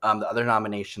 The other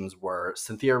nominations were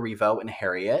Cynthia Erivo in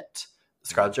Harriet,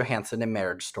 Scarlett Johansson in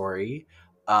Marriage Story,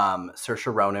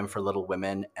 Saoirse Ronan for Little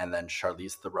Women, and then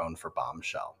Charlize Theron for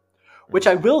Bombshell. Which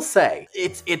I will say,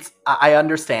 I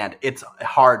understand it's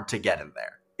hard to get in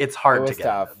there. It's hard to get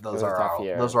in there.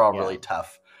 Those are all really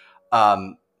tough.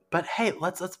 But hey,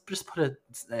 let's just put a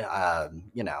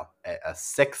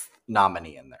 6th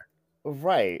nominee in there.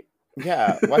 Right.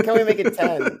 Yeah, why can't we make it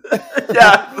 10?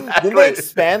 Yeah, exactly. Didn't they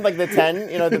expand like the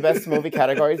 10, the best movie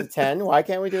category to 10? Why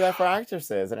can't we do that for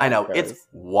actresses and I know, actors? it's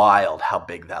wild how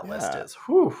big that list is.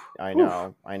 Whew. I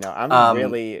know. I'm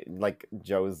really like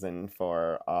chosen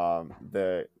for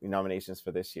the nominations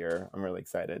for this year. I'm really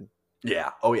excited.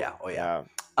 Yeah. Oh yeah.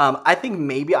 I think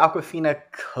maybe Awkwafina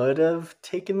could have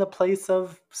taken the place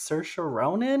of Saoirse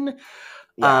Ronan.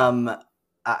 Yeah.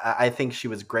 I think she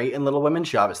was great in Little Women.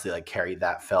 She obviously like carried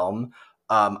that film.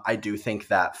 I do think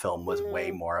that film was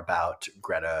way more about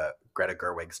Greta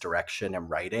Gerwig's direction and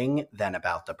writing than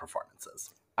about the performances.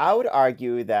 I would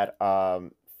argue that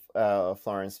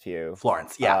Florence Pugh.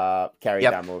 Carried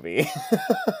that movie.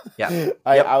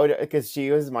 I would, because she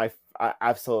was my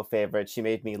absolute favorite. She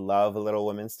made me love A Little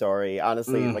Women's Story.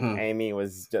 Honestly, like Amy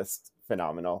was just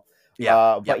phenomenal.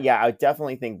 But yeah, I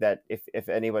definitely think that if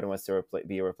anyone was to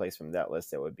be replaced from that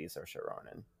list, it would be Saoirse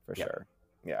Ronan for sure.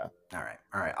 Yeah. All right.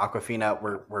 Awkwafina,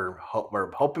 we're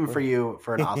hoping for you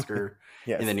for an Oscar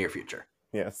in the near future.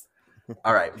 Yes.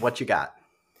 All right. What you got?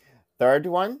 Third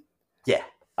one? Yeah.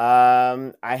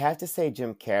 I have to say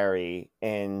Jim Carrey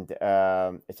in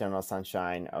Eternal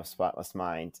Sunshine of Spotless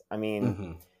Mind. I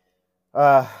mean,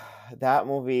 that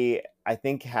movie I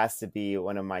think has to be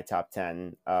one of my top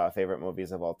 10 favorite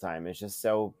movies of all time. It's just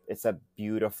it's a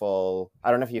beautiful,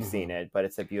 I don't know if you've seen it, but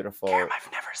it's a beautiful... Karam,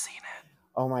 I've never seen it.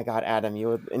 Oh my God, Adam, you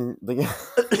would...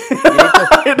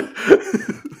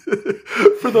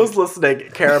 For those listening,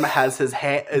 Karam has his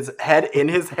head in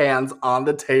his hands on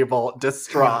the table,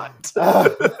 distraught.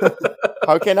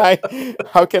 How can I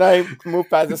move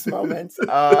past this moment?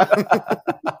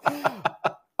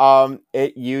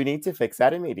 You need to fix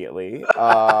that immediately.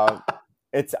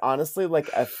 It's honestly like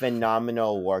a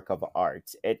phenomenal work of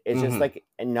art. It's just like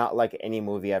not like any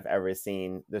movie I've ever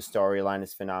seen. The storyline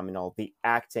is phenomenal. The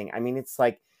acting, I mean, it's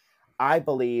like,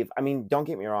 don't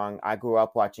get me wrong. I grew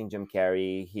up watching Jim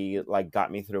Carrey. He like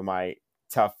got me through my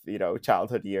tough,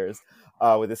 childhood years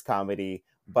with this comedy.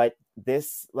 But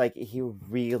this, like, he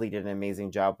really did an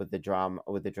amazing job with the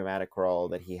dramatic role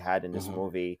that he had in this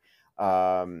movie.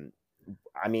 I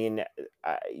mean,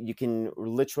 you can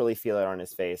literally feel it on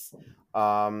his face.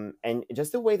 And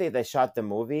just the way they shot the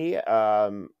movie,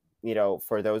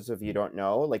 for those of you who don't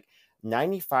know, like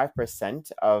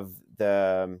 95% of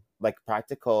the like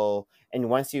practical, and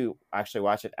once you actually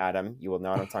watch it, Adam, you will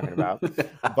know what I'm talking about.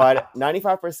 But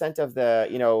 95% of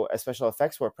the, special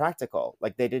effects were practical.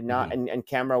 Like they did not, and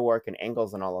camera work and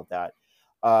angles and all of that.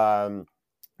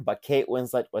 But Kate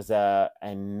Winslet was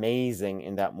amazing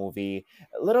in that movie.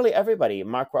 Literally everybody,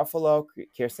 Mark Ruffalo,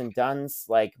 Kirsten Dunst,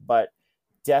 but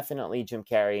definitely Jim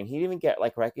Carrey, and he didn't even get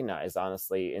like recognized,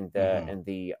 honestly, in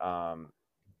the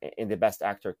best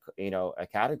actor,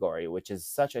 category, which is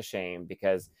such a shame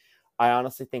because I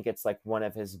honestly think it's like one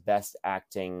of his best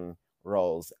acting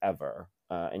roles ever,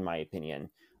 in my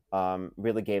opinion.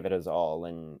 Really gave it his all,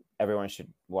 and everyone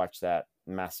should watch that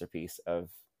masterpiece of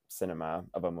cinema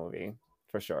of a movie.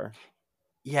 For sure.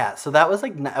 Yeah, so that was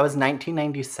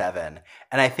 1997.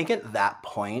 And I think at that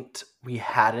point, we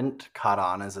hadn't caught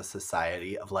on as a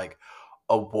society of like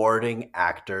awarding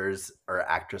actors or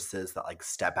actresses that like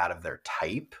step out of their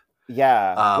type.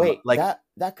 Yeah. Wait, that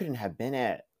couldn't have been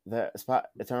it. The spot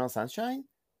Eternal Sunshine?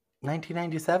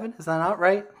 1997? Is that not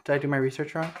right? Did I do my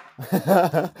research wrong?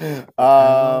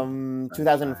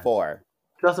 2004.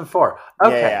 2004.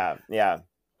 Okay. Yeah.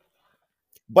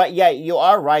 But yeah, you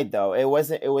are right though. It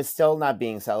was still not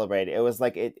being celebrated. It was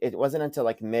like it wasn't until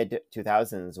like mid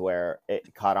 2000s where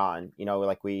it caught on,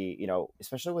 like we,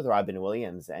 especially with Robin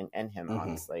Williams and him,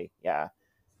 honestly. Yeah,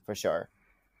 for sure.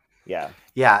 Yeah.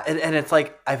 Yeah. And it's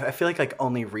like, I feel like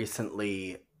only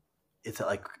recently it's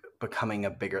like becoming a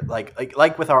bigger, like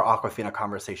with our Awkwafina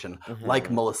conversation, like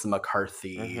Melissa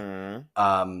McCarthy,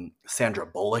 Sandra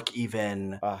Bullock,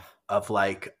 even of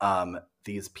like,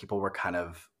 these people were kind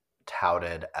of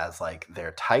touted as like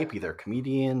their type, either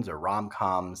comedians or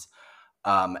rom-coms,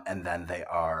 and then they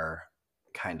are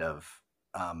kind of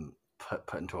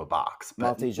put into a box, but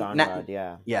multi-genre.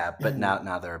 But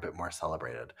now they're a bit more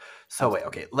celebrated. So wait,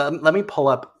 okay, let me pull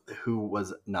up who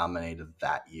was nominated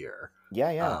that year,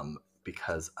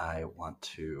 because I want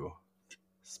to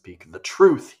speak the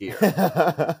truth here.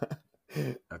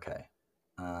 Okay.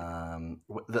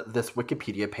 This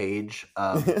Wikipedia page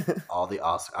of all the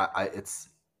Oscar, it's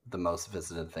the most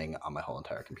visited thing on my whole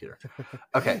entire computer.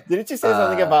 Okay. Didn't you say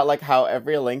something about like how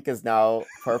every link is now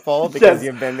purple because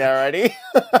you've been there already?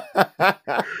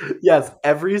 Yes,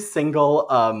 every single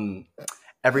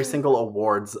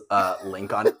awards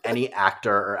link on any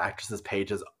actor or actress's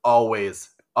page is always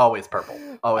purple.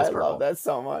 Always purple. I love that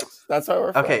so much. That's why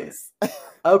we're friends.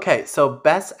 Okay, so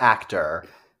Best Actor,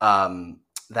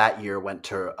 that year went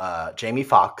to Jamie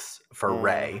Foxx for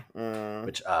Ray, Mm.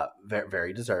 which very,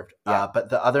 very deserved. Yeah. But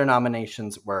the other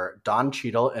nominations were Don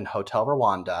Cheadle in Hotel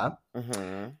Rwanda,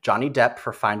 Mm-hmm. Johnny Depp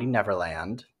for Finding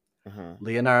Neverland, Mm-hmm.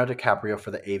 Leonardo DiCaprio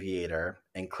for The Aviator,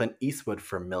 and Clint Eastwood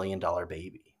for $1 Million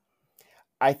Baby.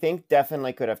 I think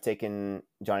definitely could have taken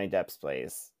Johnny Depp's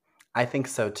place. I think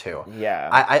so too. Yeah.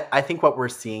 I think what we're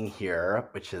seeing here,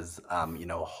 which is a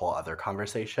whole other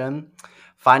conversation,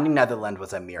 Finding Netherland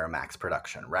was a Miramax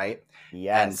production, right?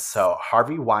 Yes. And so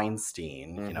Harvey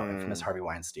Weinstein, Mm-hmm. infamous Harvey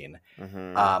Weinstein,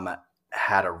 Mm-hmm.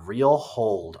 had a real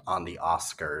hold on the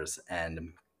Oscars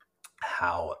and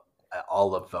how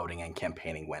all of voting and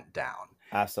campaigning went down.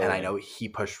 Absolutely. And I know he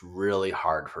pushed really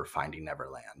hard for Finding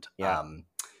Neverland. Yeah.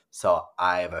 So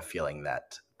I have a feeling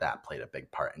that played a big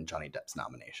part in Johnny Depp's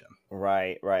nomination.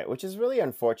 Right, which is really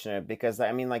unfortunate because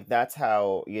I mean, like that's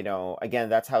how again,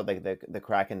 that's how the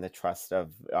crack in the trust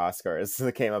of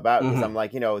Oscars came about. Because I'm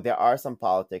like, there are some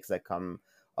politics that come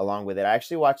along with it. I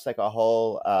actually watched like a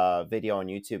whole video on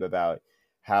YouTube about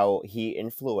how he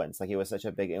influenced, like he was such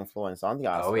a big influence on the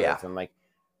Oscars, and like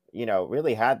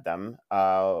really had them.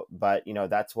 But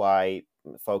that's why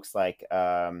folks like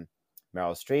Meryl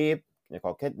Streep,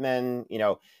 Nicole Kidman,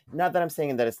 not that I'm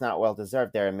saying that it's not well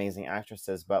deserved. They're amazing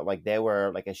actresses, but like they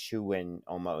were like a shoe-in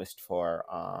almost for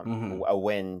a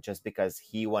win, just because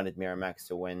he wanted Miramax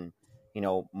to win,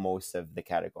 most of the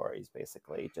categories,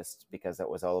 basically, just because it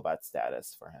was all about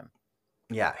status for him.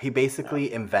 Yeah, he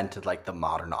basically invented like the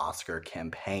modern Oscar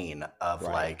campaign of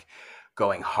like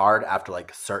going hard after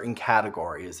like certain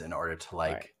categories in order to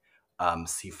like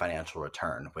see financial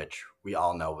return, which we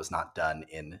all know was not done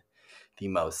in the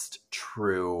most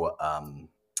true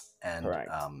and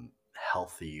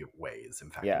healthy ways. In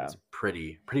fact, it was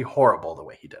pretty horrible the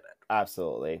way he did it.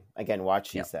 Absolutely. Again, watch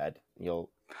She Said. You'll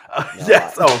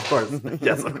yes, of course.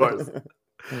 Yes, of course.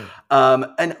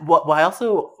 And what I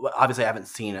also, obviously I haven't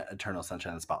seen Eternal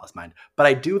Sunshine of the Spotless Mind, but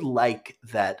I do like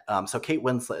that. So Kate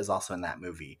Winslet is also in that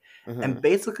movie, and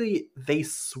basically they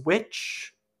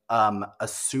switch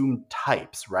assumed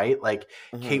types, right? Like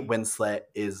Kate Winslet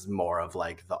is more of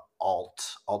like the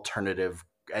alternative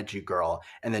edgy girl,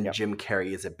 and then Jim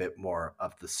Carrey is a bit more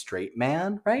of the straight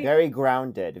man, right? Very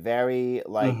grounded, very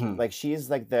like she's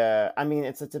like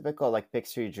it's a typical like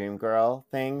picture dream girl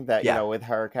thing that with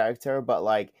her character, but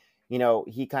like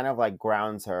he kind of like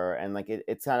grounds her, and like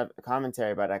it's kind of a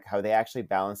commentary about like how they actually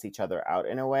balance each other out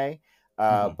in a way,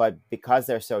 but because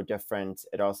they're so different,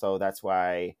 it also, that's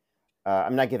why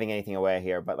I'm not giving anything away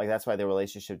here, but like that's why the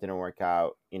relationship didn't work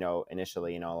out,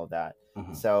 initially and all of that.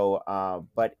 So,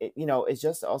 but it, it's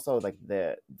just also like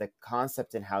the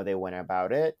concept and how they went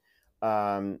about it.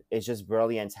 It's just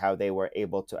brilliant how they were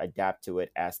able to adapt to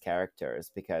it as characters,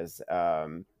 because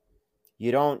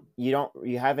you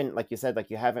haven't, like you said, like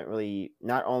you haven't really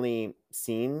not only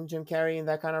seen Jim Carrey in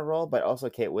that kind of role, but also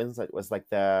Kate Winslet was like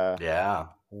the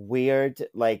weird,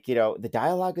 like the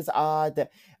dialogue is odd. The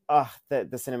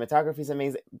cinematography is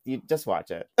amazing. You just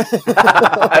watch it.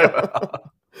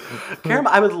 Karam,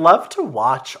 I would love to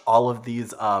watch all of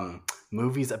these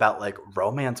movies about like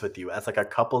romance with you as like a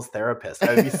couples therapist.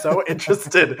 I would be so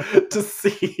interested to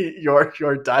see your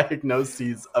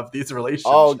diagnoses of these relationships.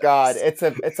 Oh God, it's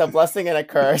a blessing and a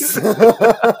curse.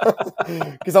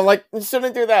 Because I'm like,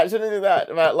 shouldn't do that.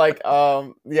 But like,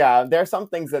 there are some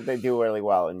things that they do really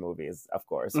well in movies, of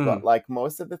course. But like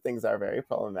most of the things are very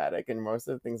problematic, and most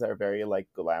of the things are very like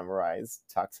glamorized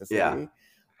toxicity.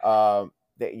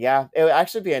 It would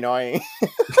actually be annoying.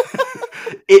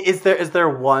 Is there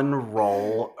one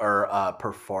role or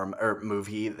perform or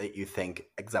movie that you think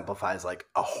exemplifies like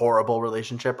a horrible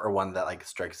relationship, or one that like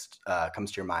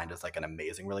comes to your mind as like an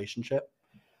amazing relationship?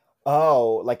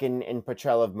 Oh, like in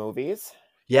portrayal of movies?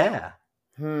 Yeah.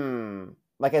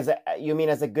 Like you mean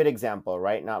as a good example,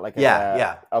 right? Not like Okay.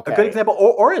 A good example,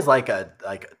 or as like a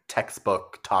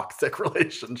textbook toxic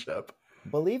relationship.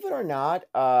 Believe it or not,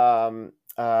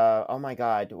 oh my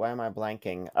God, why am I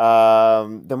blanking?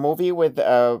 The movie with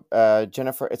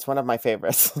Jennifer, it's one of my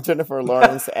favorites. Jennifer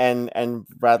Lawrence and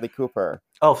Bradley Cooper.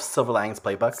 Oh, Silver Linings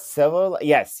Playbook.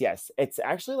 Yes. It's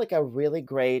actually like a really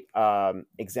great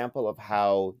example of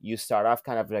how you start off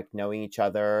kind of like knowing each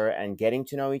other and getting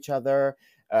to know each other,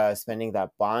 spending that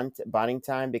bonding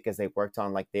time, because they worked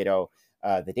on like the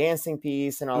dancing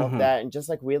piece and all of that, and just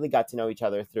like really got to know each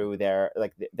other through their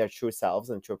true selves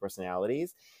and true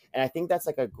personalities. And I think that's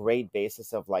like a great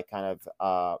basis of like kind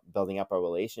of building up a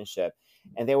relationship.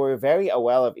 And they were very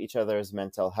aware of each other's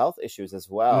mental health issues as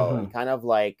well, and kind of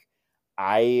like,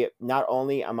 not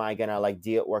only am I gonna like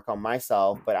work on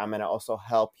myself, but I'm gonna also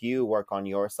help you work on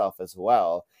yourself as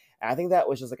well. And I think that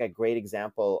was just like a great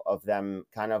example of them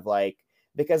kind of like,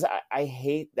 because I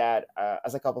hate that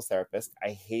as a couples therapist, I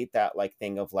hate that like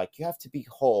thing of like, you have to be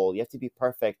whole, you have to be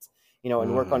perfect,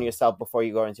 and work on yourself before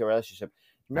you go into a relationship.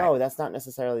 No, that's not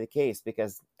necessarily the case,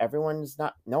 because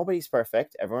nobody's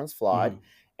perfect. Everyone's flawed.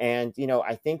 And,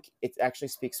 I think it actually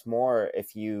speaks more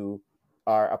if you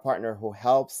are a partner who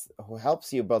helps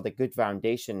you build a good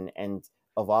foundation and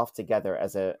evolve together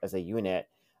as a unit,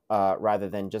 rather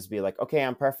than just be like, okay,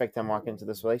 I'm perfect, I'm walking into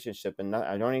this relationship and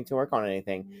I don't need to work on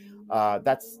anything.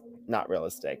 That's not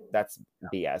realistic. That's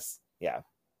BS. Yeah.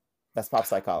 That's pop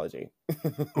psychology.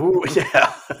 Ooh,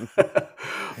 yeah.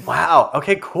 Wow.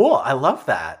 Okay, cool. I love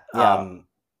that. Yeah.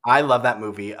 I love that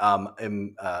movie.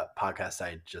 In podcast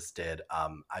I just did,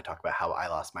 I talk about how I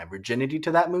lost my virginity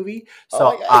to that movie. Oh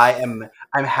my So God.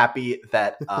 I'm happy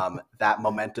that that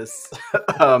momentous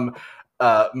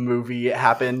movie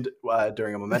happened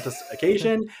during a momentous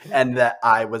occasion, and that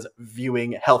I was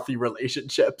viewing healthy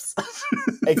relationships.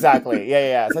 Exactly.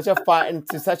 Yeah. Such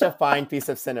a fine piece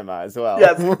of cinema as well.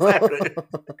 Yes, exactly.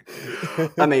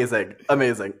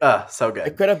 Amazing. So good.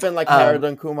 It could have been like Harold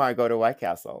and Kumar go to White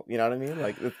Castle. You know what I mean?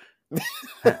 Like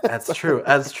That's true.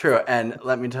 That's true. And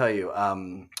let me tell you,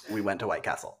 we went to White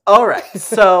Castle. All right.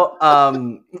 So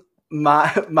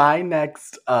my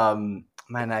next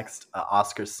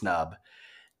Oscar snub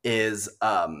is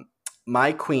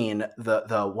my queen,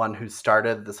 the one who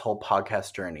started this whole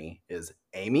podcast journey, is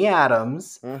Amy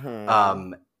Adams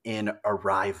in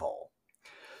Arrival.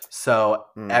 So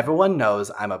everyone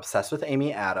knows I'm obsessed with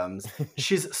Amy Adams.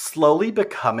 She's slowly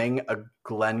becoming a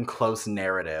Glenn Close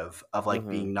narrative of like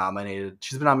being nominated.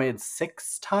 She's been nominated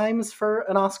 6 times for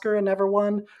an Oscar and never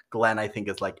won. Glenn, I think,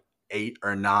 is like 8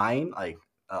 or 9, like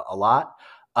a lot.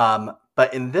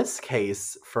 But in this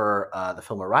case, for the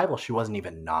film Arrival, she wasn't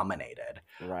even nominated.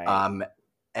 Right.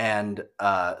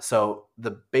 So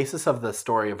the basis of the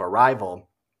story of Arrival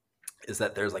is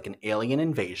that there's like an alien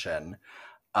invasion.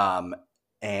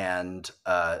 And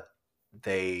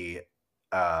they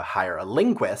hire a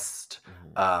linguist,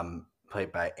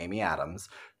 played by Amy Adams,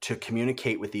 to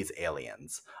communicate with these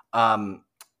aliens.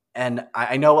 And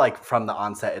I know, like, from the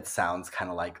onset, it sounds kind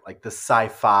of like the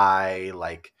sci-fi,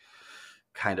 like,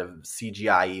 kind of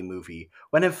CGI-y movie,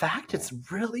 when in fact it's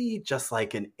really just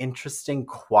like an interesting,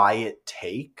 quiet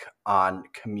take on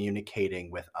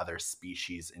communicating with other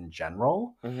species in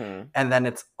general. And then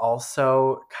it's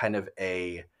also kind of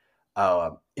a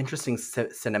interesting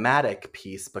cinematic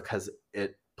piece because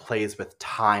it plays with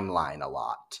timeline a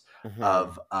lot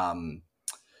of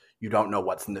you don't know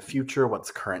what's in the future,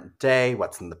 what's current day,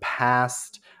 what's in the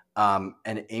past,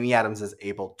 and Amy Adams is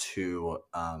able to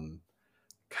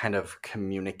kind of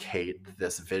communicate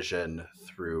this vision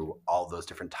through all those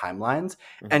different timelines.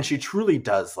 And she truly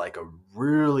does like a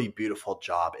really beautiful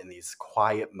job in these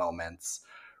quiet moments,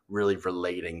 really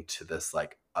relating to this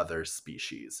like other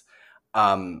species.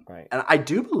 And I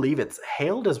do believe it's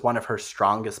hailed as one of her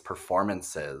strongest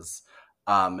performances,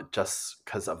 just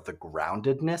because of the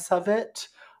groundedness of it.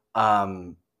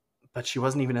 But she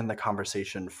wasn't even in the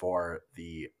conversation for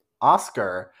the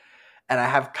Oscar. And I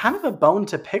have kind of a bone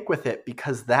to pick with it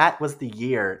because that was the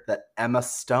year that Emma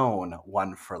Stone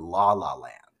won for La La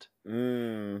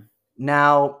Land.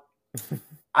 Now,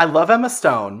 I love Emma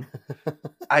Stone.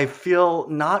 I feel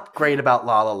not great about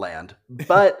La La Land,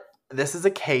 but this is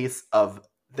a case of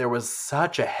there was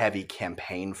such a heavy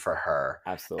campaign for her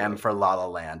and for La La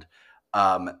Land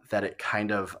that it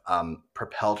kind of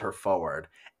propelled her forward.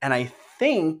 And I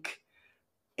think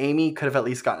Amy could have at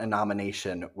least gotten a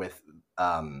nomination with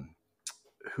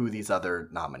who these other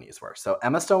nominees were. So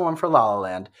Emma Stone won for La La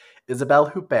Land. Isabelle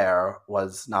Huppert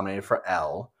was nominated for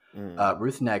Elle.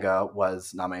 Ruth Negga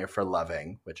was nominated for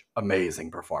Loving, which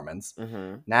amazing performance.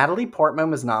 Natalie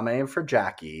Portman was nominated for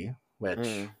Jackie, which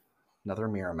another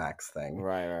Miramax thing.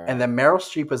 Right. And then Meryl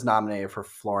Streep was nominated for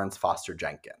Florence Foster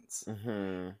Jenkins.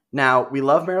 Now, we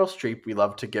love Meryl Streep. We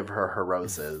love to give her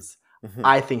roses.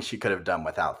 I think she could have done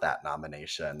without that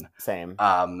nomination. Same.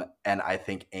 And I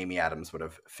think Amy Adams would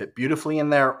have fit beautifully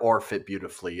in there, or fit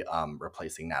beautifully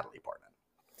replacing Natalie Portman.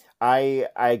 I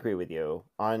agree with you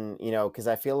on, because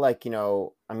I feel like,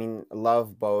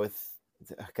 love both.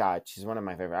 God, she's one of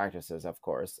my favorite actresses, of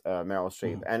course, Meryl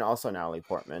Streep, and also Natalie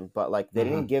Portman. But like, they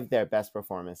didn't give their best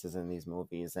performances in these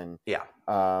movies, and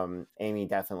Amy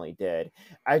definitely did.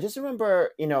 I just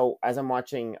remember, as I'm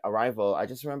watching Arrival, I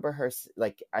just remember her,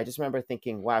 I just remember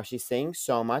thinking, wow, she's saying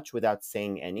so much without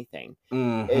saying anything.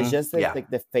 It's just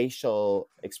like the facial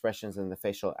expressions and the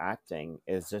facial acting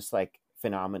is just like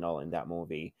phenomenal in that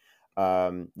movie.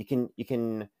 You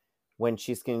can when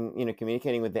she's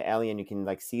communicating with the alien, you can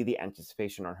like see the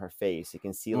anticipation on her face. You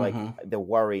can see like the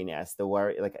worriness, the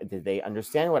worry, like, did they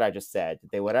understand what I just said?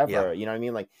 Did they whatever? You know what I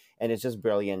mean? Like, and it's just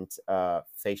brilliant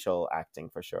facial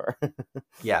acting for sure.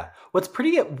 Yeah. What's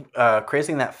pretty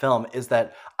crazy in that film is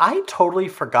that I totally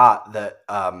forgot that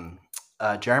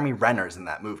Jeremy Renner's in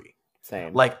that movie.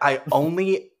 Same. Like, I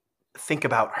only think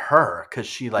about her because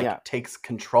she like takes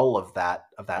control of that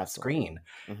screen.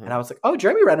 And I was like, oh,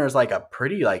 Jeremy Renner is like a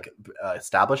pretty like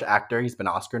established actor. He's been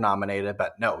Oscar nominated,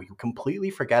 but no, you completely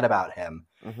forget about him,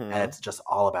 and it's just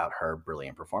all about her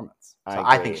brilliant performance. So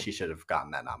I think she should have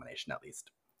gotten that nomination at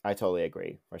least. I totally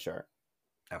agree, for sure.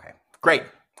 Okay, great,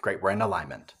 we're in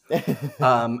alignment. Okay,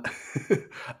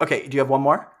 do you have one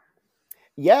more?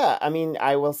 Yeah, I mean,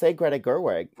 I will say Greta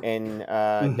Gerwig in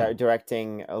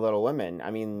directing Little Women. I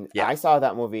mean, I saw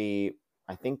that movie,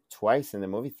 I think, twice in the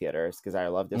movie theaters because I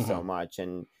loved it so much.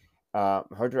 And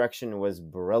her direction was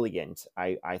brilliant.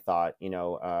 I thought,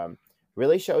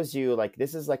 really shows you, like,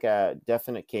 this is like a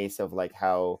definite case of like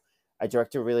how a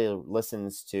director really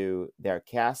listens to their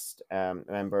cast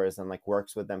members and like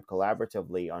works with them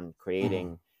collaboratively on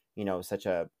creating such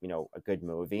a good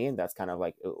movie. And that's kind of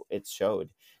like it showed.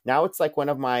 Now it's like one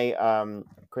of my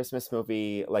Christmas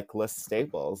movie like list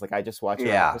staples. Like I just watch it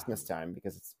at Christmas time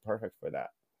because it's perfect for that.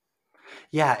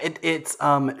 Yeah, it's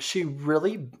she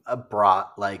really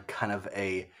brought like kind of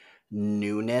a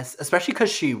newness, especially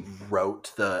because she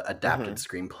wrote the adapted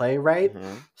screenplay, right?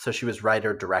 So she was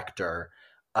writer director.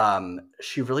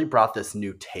 She really brought this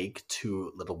new take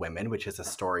to Little Women, which is a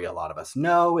story a lot of us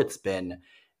know. It's been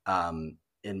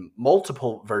in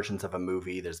multiple versions of a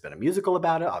movie. There's been a musical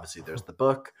about it. Obviously, there's the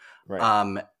book.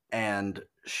 Right. And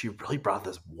she really brought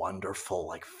this wonderful,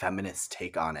 like, feminist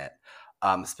take on it,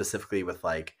 specifically with,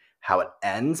 like, how it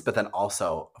ends. But then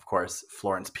also, of course,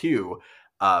 Florence Pugh,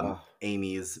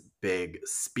 Amy's big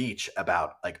speech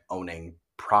about, like, owning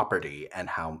property and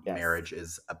how marriage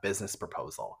is a business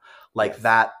proposal. Like,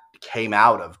 that came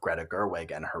out of Greta Gerwig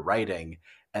and her writing.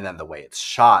 And then the way it's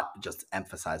shot just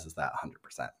emphasizes that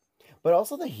 100%. But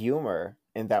also the humor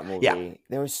in that movie. Yeah.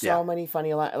 There was so many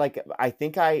funny lines. Like, I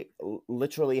think I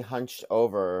literally hunched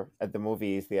over at the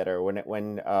movie theater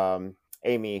when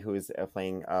Amy, who's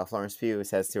playing Florence Pugh,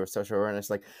 says to her social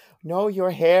awareness, like, "No, your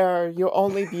hair, your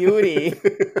only beauty."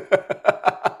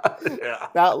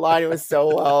 That line was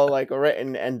so well like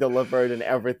written and delivered and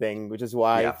everything, which is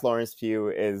why Florence Pugh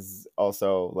is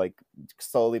also like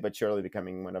slowly but surely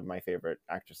becoming one of my favorite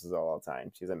actresses of all time.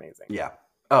 She's amazing. Yeah.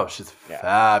 Oh, she's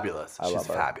fabulous. She's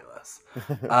fabulous.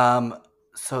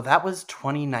 So that was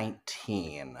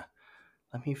 2019.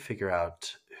 Let me figure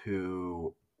out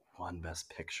who won Best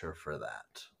Picture for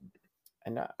that.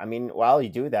 And I mean, while you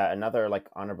do that, another like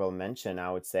honorable mention,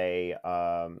 I would say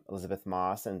Elizabeth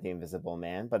Moss and The Invisible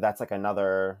Man. But that's like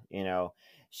another,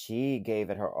 she gave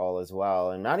it her all as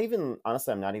well. And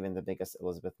honestly, I'm not even the biggest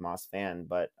Elizabeth Moss fan,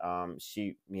 but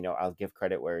she, I'll give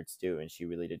credit where it's due. And she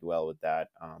really did well with that.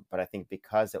 But I think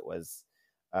because it was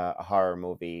a horror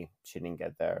movie, she didn't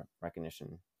get the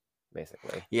recognition,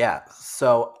 basically. Yeah.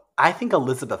 So I think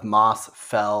Elizabeth Moss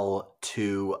fell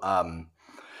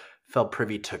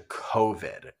privy to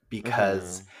COVID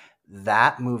because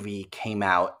that movie came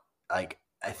out like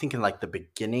I think in like the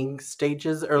beginning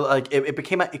stages, or like it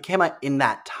came out in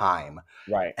that time.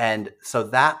 Right. And so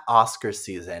that Oscar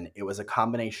season, it was a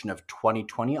combination of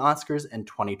 2020 Oscars and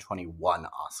 2021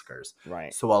 Oscars.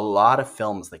 Right. So a lot of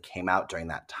films that came out during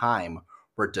that time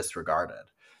were disregarded.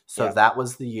 So that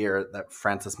was the year that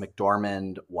Frances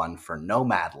McDormand won for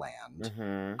Nomadland.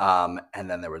 And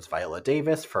then there was Viola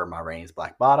Davis for Ma Rainey's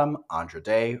Black Bottom, Andra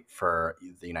Day for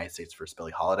the United States for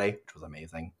Billie Holiday, which was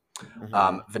amazing.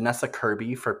 Vanessa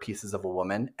Kirby for Pieces of a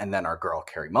Woman, and then our girl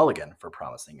Carey Mulligan for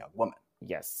Promising Young Woman.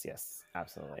 Yes,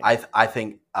 absolutely. I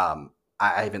think I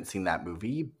haven't seen that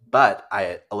movie, but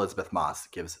Elizabeth Moss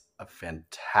gives a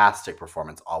fantastic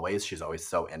performance always. She's always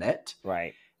so in it.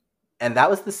 Right. And that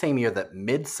was the same year that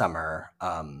Midsummer,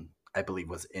 I believe,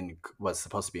 was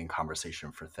supposed to be in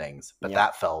conversation for things, but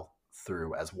that fell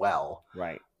through as well.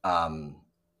 Right.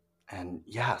 And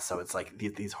yeah, so it's like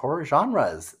these horror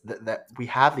genres that we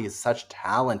have these such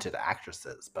talented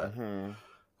actresses, but oh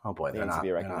boy, they need to be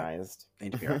recognized. They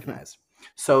need to be recognized.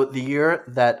 So the year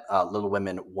that Little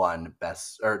Women won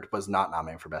was not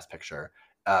nominated for Best Picture,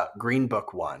 Green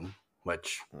Book won,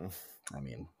 which I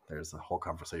mean, there's a whole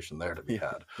conversation there to be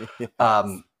had.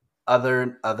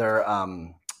 Other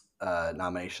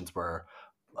nominations were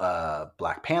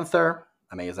Black Panther,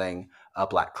 amazing,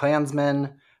 Black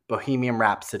Klansman, Bohemian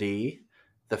Rhapsody,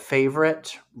 The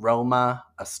Favorite, Roma,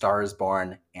 A Star Is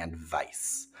Born, and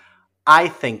Vice. I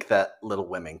think that Little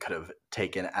Women could have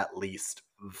taken at least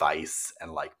Vice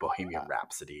and like Bohemian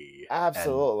Rhapsody.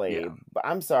 Absolutely. And, But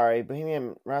I'm sorry,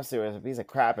 Bohemian Rhapsody was a piece of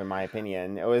crap in my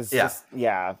opinion. It was Yeah. just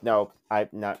no, I'm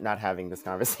not having this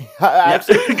conversation.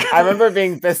 I remember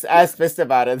being pissed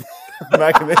about it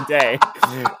back in the day.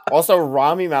 Also,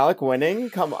 Rami Malek winning,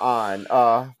 come on.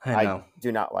 I know.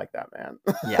 Do not like that man.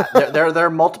 Yeah, there are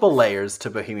multiple layers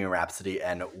to Bohemian Rhapsody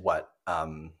and what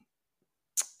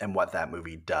that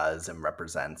movie does and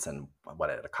represents and what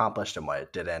it accomplished and what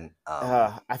it didn't.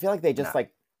 I feel like they just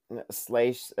like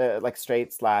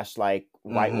straight slash like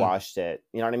whitewashed it.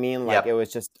 You know what I mean? Like it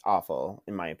was just awful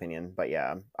in my opinion. But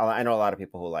yeah, I know a lot of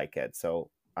people who like it,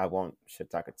 so I won't shit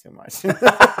talk it too much.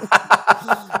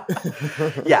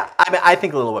 Yeah, I mean, I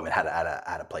think Little Women had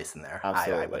a place in there.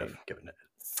 Absolutely. I would have given it.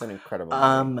 It's an incredible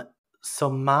movie.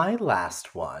 So my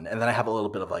last one, and then I have a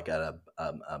little bit of like a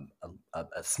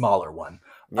smaller one.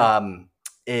 Yeah.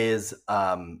 Is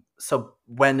so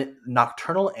when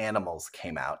Nocturnal Animals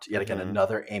came out, yet again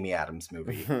another Amy Adams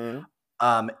movie.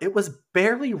 It was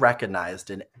barely recognized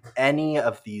in any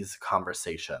of these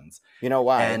conversations. You know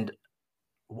why? And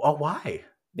why?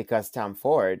 Because Tom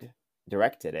Ford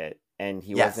directed it, and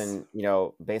he wasn't. You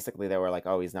know, basically they were like,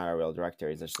 "Oh, he's not a real director;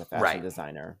 he's just a fashion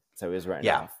designer." So he was written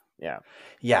off.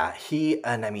 Yeah. He,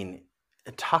 and I mean,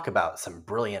 talk about some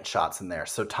brilliant shots in there.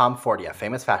 So Tom Ford,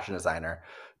 famous fashion designer,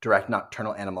 direct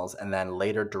Nocturnal Animals, and then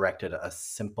later directed A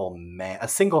Single Man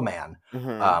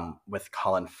with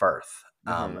Colin Firth.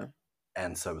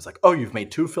 And so it was like, oh, you've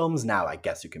made 2 films now. I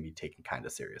guess you can be taken kind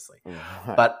of seriously.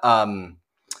 But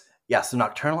so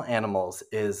Nocturnal Animals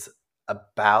is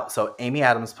about, so Amy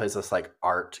Adams plays this like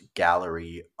art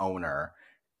gallery owner,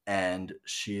 and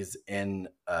she's in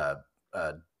a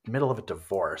middle of a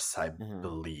divorce, I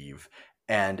believe,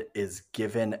 and is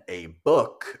given a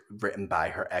book written by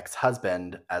her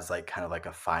ex-husband as like kind of like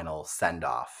a final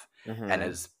send-off, and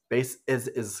is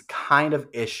kind of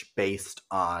ish based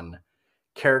on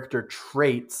character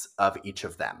traits of each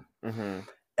of them.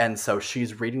 And so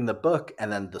she's reading the book,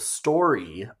 and then the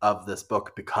story of this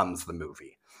book becomes the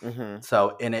movie.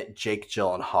 So in it, Jake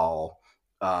Gyllenhaal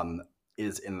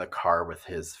is in the car with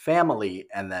his family,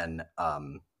 and then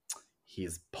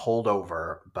he's pulled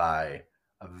over by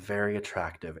a very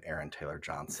attractive Aaron Taylor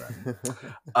Johnson.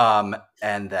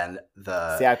 And then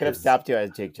I could have stopped you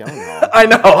as Jake Gyllenhaal. I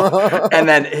know. And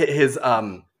then his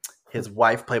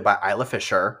wife, played by Isla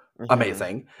Fisher,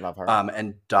 amazing. Love her.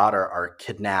 And daughter are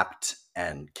kidnapped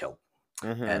and killed.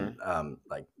 And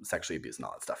like sexually abused and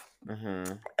all that stuff.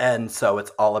 And so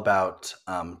it's all about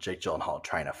Jake Gyllenhaal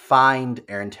trying to find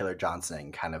Aaron Taylor Johnson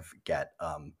and kind of get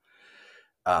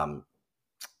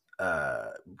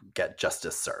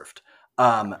justice served.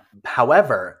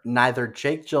 However, neither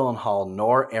Jake Gyllenhaal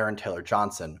nor Aaron Taylor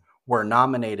Johnson were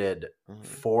nominated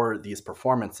for these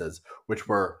performances, which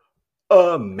were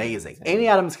amazing. Amy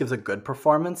Adams gives a good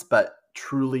performance, but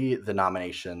truly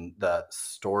the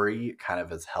story kind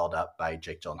of is held up by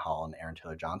Jake Gyllenhaal and Aaron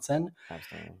Taylor Johnson.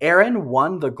 Absolutely. Aaron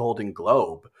won the Golden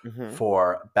Globe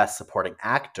for Best Supporting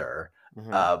Actor,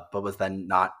 but was then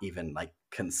not even like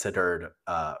considered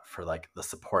for like the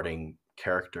supporting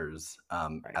characters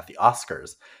at the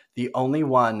Oscars. The only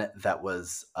one that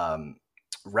was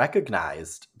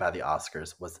recognized by the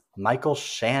Oscars was Michael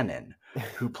Shannon,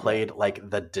 who played like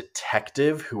the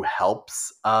detective who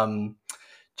helps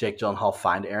Jake Gyllenhaal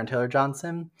find Aaron Taylor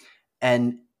Johnson.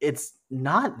 And it's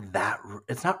not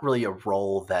really a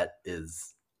role that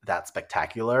is that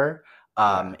spectacular.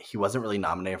 He wasn't really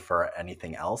nominated for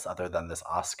anything else other than this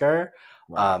Oscar.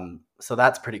 So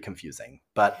that's pretty confusing.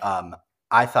 But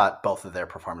I thought both of their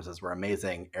performances were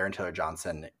amazing. Aaron Taylor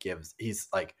Johnson he's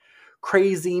like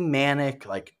crazy, manic,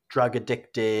 like drug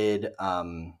addicted,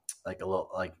 like a little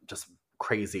like just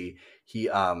crazy. He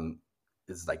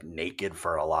is like naked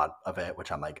for a lot of it,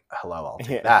 which I'm like, hello, I'll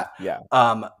take that.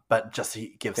 But just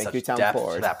he gives such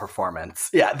depth to that performance.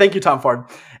 Yeah, thank you, Tom Ford.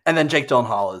 And then Jake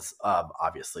Gyllenhaal is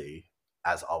obviously,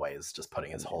 as always, just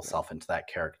putting his whole self into that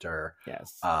character.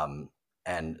 Yes.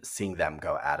 And seeing them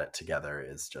go at it together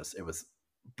it was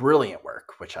brilliant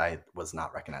work, which I was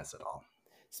not recognized at all.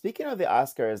 Speaking of the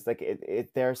Oscars, like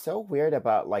they're so weird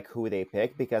about like who they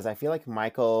pick, because I feel like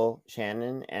Michael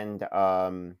Shannon and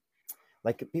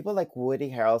like people like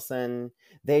Woody Harrelson,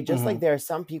 they just like, there are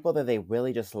some people that they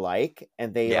really just like,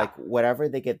 and they like whatever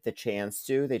they get the chance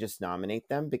to, they just nominate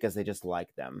them because they just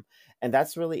like them, and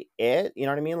that's really it. You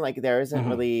know what I mean? Like there isn't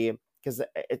really, because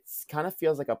it's kind of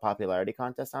feels like a popularity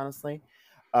contest, honestly.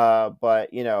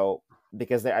 But you know,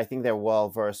 because I think they're well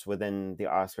versed within the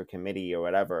Oscar committee or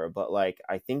whatever. But like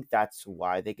I think that's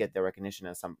why they get the recognition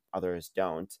and some others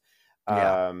don't.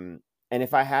 And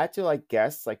if I had to like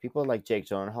guess, like people like Jake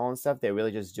Gyllenhaal and stuff, they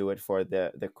really just do it for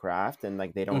the craft, and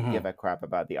like they don't give a crap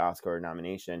about the Oscar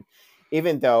nomination.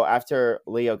 Even though after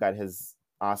Leo got his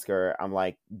Oscar, I'm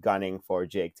like gunning for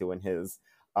Jake to win his,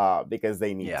 because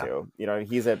they need to. You know,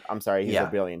 he's a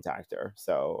brilliant actor.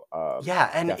 So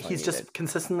and he's just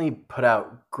consistently put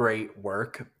out great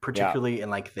work, particularly in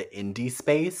like the indie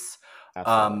space,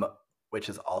 which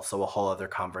is also a whole other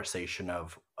conversation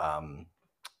of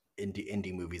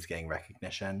indie movies getting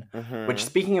recognition. Which,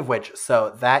 speaking of which,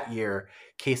 so that year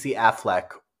Casey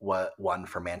Affleck won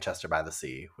for Manchester by the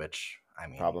Sea, which I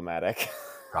mean problematic.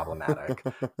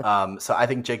 So I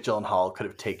think Jake Gyllenhaal could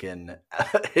have taken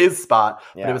his spot,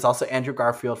 but it was also Andrew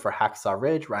Garfield for Hacksaw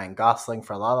Ridge, Ryan Gosling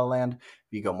for La La Land,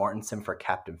 Viggo Mortensen for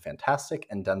Captain Fantastic,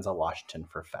 and Denzel Washington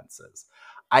for Fences.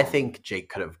 I think Jake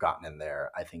could have gotten in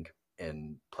there, I think,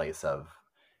 in place of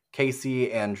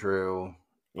Casey, Andrew,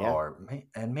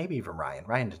 and maybe even Ryan.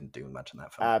 Ryan didn't do much in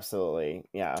that film. Absolutely,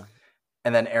 yeah.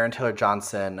 And then Aaron Taylor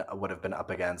Johnson would have been up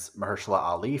against Mahershala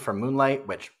Ali for Moonlight,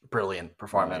 which brilliant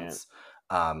performance.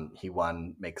 He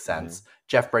won, makes sense.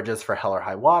 Jeff Bridges for Hell or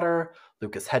High Water,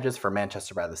 Lucas Hedges for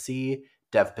Manchester by the Sea,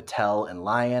 Dev Patel in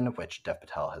Lion, which Dev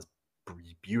Patel has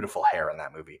beautiful hair in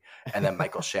that movie, and then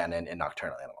Michael Shannon in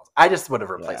Nocturnal Animals. I just would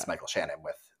have replaced Michael Shannon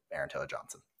with Aaron Taylor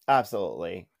Johnson.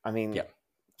 Absolutely. I mean,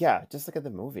 just look at the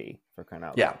movie, for crying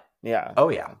out loud. Yeah. Oh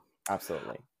yeah.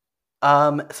 Absolutely.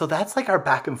 So that's like our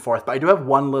back and forth, but I do have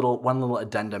one little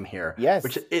addendum here. Yes.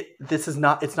 Which it's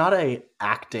not a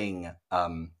acting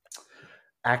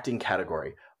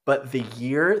category, but the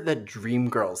year that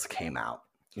Dreamgirls came out,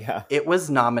 it was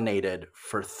nominated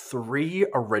for 3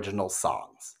 original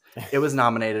songs. It was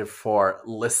nominated for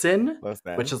Listen,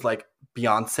 which is like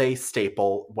Beyonce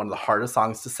staple, one of the hardest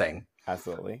songs to sing.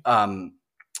 Absolutely.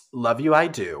 Love You I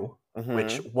Do,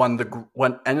 which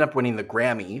ended up winning the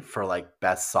Grammy for like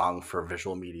best song for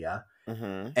visual media,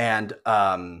 and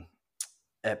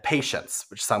Patience,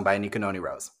 which is sung by Anika Noni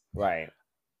Rose. Right.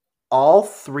 All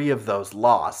 3 of those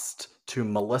lost to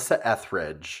Melissa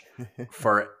Etheridge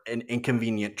for An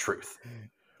Inconvenient Truth,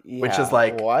 which is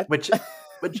like what? Which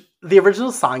the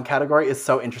original song category is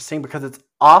so interesting because it's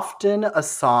often a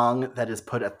song that is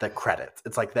put at the credits.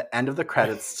 It's like the end of the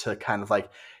credits to kind of like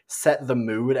set the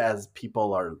mood as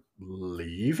people are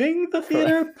leaving the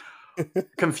theater.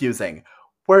 Confusing.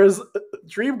 Whereas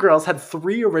Dreamgirls had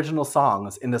 3 original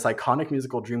songs in this iconic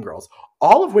musical Dreamgirls,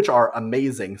 all of which are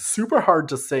amazing, super hard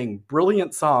to sing,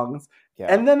 brilliant songs.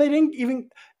 And then they didn't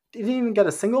even get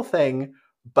a single thing.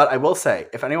 But I will say,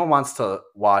 if anyone wants to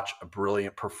watch a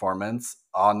brilliant performance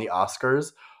on the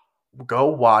Oscars, go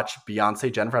watch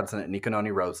Beyonce, Jennifer Hudson, and Anika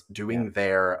Noni Rose doing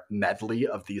their medley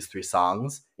of these 3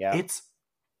 songs. Yeah. It's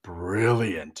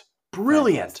brilliant.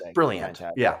 Brilliant.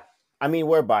 Fantastic. Yeah. I mean,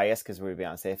 we're biased because we're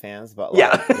Beyonce fans, but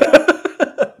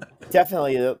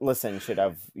definitely Listen should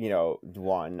have,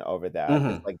 won over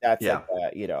that. Like that's I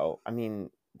mean,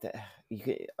 you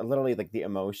could literally like the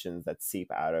emotions that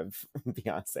seep out of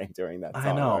Beyonce during that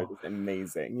song are just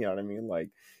amazing. You know what I mean? Like,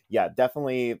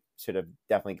 definitely should have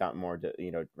gotten more,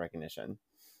 recognition.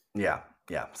 Yeah.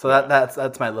 So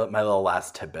that's my little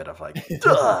last tidbit of like,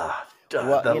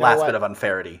 the last bit of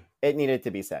unfairity. It needed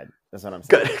to be said. That's what I'm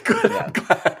saying. Good. Yeah. I'm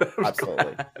glad.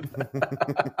 Absolutely.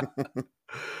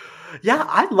 Yeah,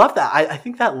 I love that. I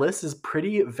think that list is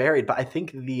pretty varied, but I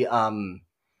think the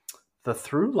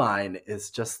through line is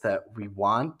just that we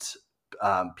want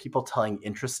people telling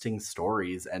interesting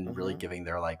stories and really giving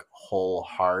their like whole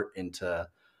heart into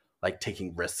like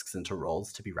taking risks into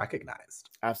roles to be recognized.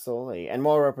 Absolutely. And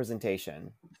more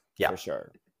representation. Yeah. For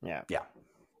sure. Yeah.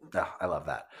 Oh, I love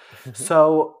that.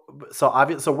 So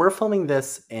we're filming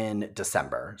this in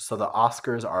December, so the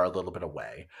Oscars are a little bit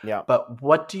away. Yeah. But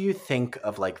what do you think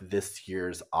of like this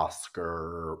year's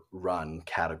Oscar run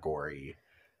category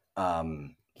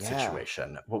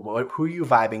situation? Who are you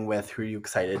vibing with? Who are you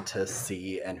excited to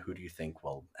see? And who do you think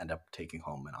will end up taking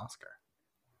home an Oscar?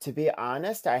 To be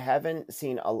honest, I haven't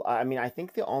seen I mean, I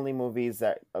think the only movies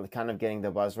that are kind of getting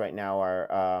the buzz right now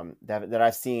are that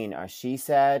I've seen are She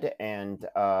Said and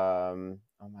oh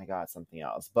my God, something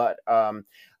else. But I'm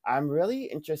really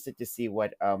interested to see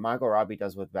what Margot Robbie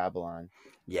does with Babylon.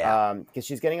 Yeah. Because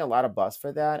she's getting a lot of buzz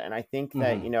for that, and I think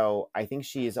that I think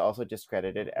she is also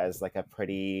discredited as like a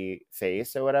pretty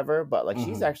face or whatever. But like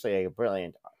she's actually a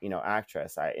brilliant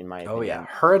actress. In my opinion. Oh yeah,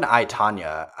 her and I,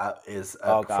 Tanya is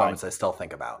a performance I still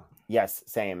think about. Yes,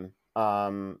 same.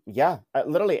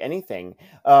 Literally anything.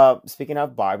 Speaking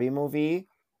of Barbie movie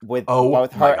with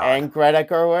both her and Greta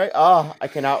Gerwig. Oh, I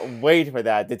cannot wait for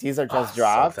that. The teaser just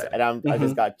dropped, and I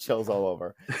just got chills all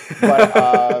over.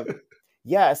 But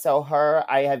Yeah, so her,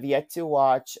 I have yet to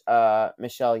watch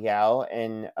Michelle Yao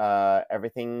in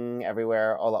Everything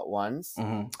Everywhere All at Once. I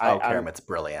Oh, I'm Karam, it's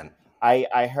brilliant.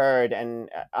 I heard, and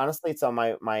honestly, it's on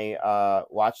my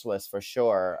watch list for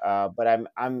sure. But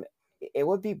I'm it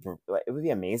would be it would be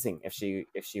amazing if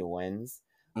she wins.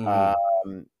 Hmm.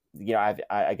 Um, you know,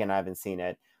 again, I haven't seen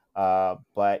it.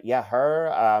 But yeah,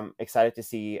 her. Excited to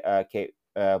see Kate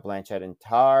Blanchett in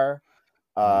Tar.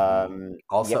 Yeah,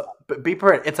 Also, but be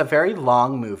prepared. It's a very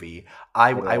long movie.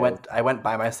 I it I is. went I went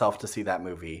by myself to see that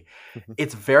movie.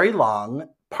 It's very long.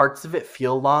 Parts of it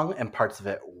feel long, and parts of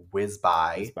it whiz Whiz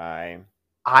by. by.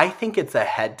 I think it's a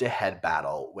head-to-head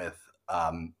battle with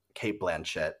Kate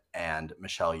Blanchett and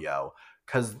Michelle Yeoh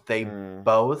because they Mm.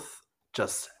 both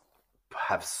just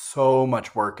have so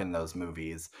much work in those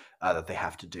movies that they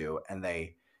have to do, and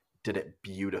they did it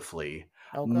beautifully.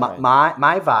 Oh, My, good.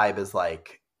 my vibe is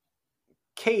like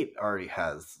Kate already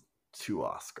has 2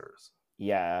 Oscars.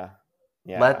 Yeah,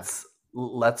 yeah,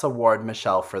 Let's award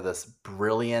Michelle for this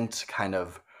brilliant kind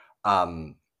of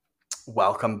um,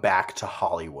 welcome back to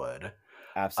Hollywood um,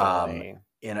 absolutely.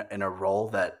 in a role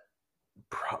that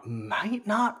might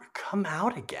not come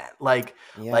out again. Like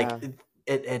Yeah.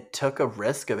 it took a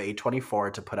risk of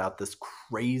A24 to put out this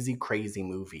crazy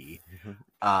movie.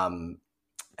 Um,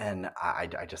 and I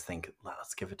just think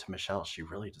let's give it to Michelle. She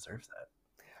really deserves it.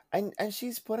 And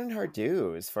she's put in her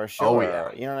dues for Oh yeah.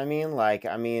 sure. You know what I mean? Like,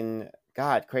 I mean,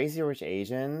 God, Crazy Rich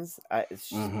Asians.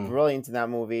 She's Hmm. brilliant in that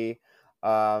movie.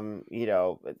 You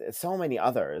know, so many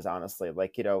others. Honestly,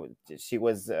 like, you know, she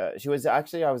was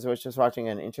actually, was just watching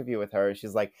an interview with her.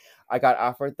 She's like, I got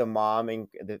offered the mom and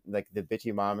the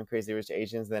bitchy mom in Crazy Rich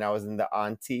Asians. Then I was in the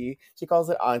auntie. She calls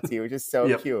it auntie, which is so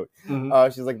Yep. cute. Hmm.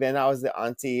 She's like, then I was the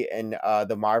auntie in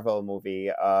the Marvel movie,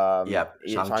 Yep.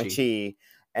 Shang Shang-Chi. Chi.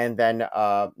 And then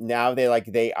now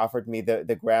they offered me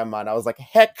the grandma, and I was like,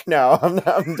 heck no,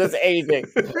 I'm just aging.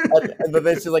 But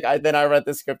then she's like, then I read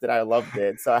the script and I loved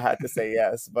it, so I had to say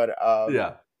yes. But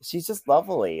Yeah. she's just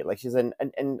lovely. Like she's and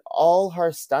all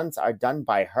her stunts are done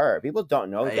by her. People don't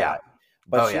know Yeah. that,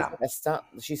 but Oh she's yeah. like a stunt.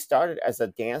 She started as a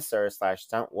dancer slash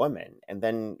stunt woman, and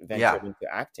then Yeah. ventured into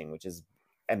acting, which is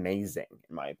amazing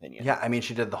in my opinion. Yeah, I mean,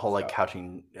 she did the whole like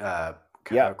So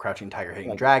yeah, Crouching Tiger, Hidden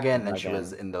like Dragon, and then she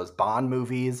was again, in those Bond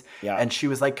movies, yeah, and she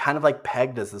was like kind of like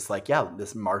pegged as this like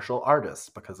this martial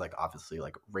artist because like obviously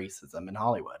like racism in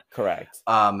Hollywood. correct.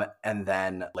 And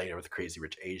then later with Crazy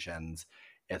Rich Asians,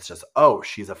 it's just oh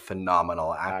she's a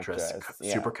phenomenal actress, Actress,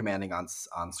 yeah. super commanding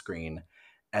on screen,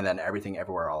 and then Everything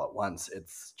Everywhere All at Once,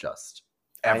 it's just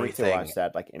I need to everything watch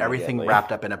that like everything immediately.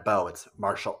 wrapped up in a bow. It's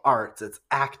martial arts, it's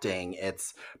acting,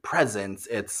 it's presence,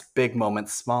 it's big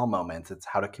moments, small moments. It's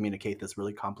how to communicate this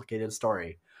really complicated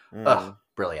story. Ugh, Mm.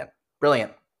 brilliant.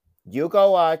 Brilliant. You go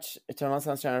watch Eternal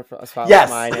Sunshine of the Spotless Yes.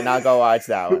 Mind, and I'll go watch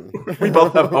that one. We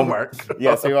both have homework.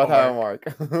 Yes, we both have Homework.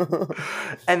 homework.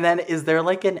 And then is there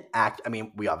like an act? I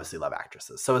mean, we obviously love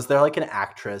actresses. So is there like an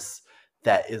actress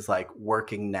that is like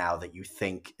working now that you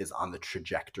think is on the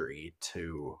trajectory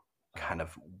to kind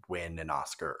of win an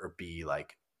Oscar or be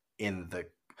like in the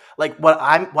like what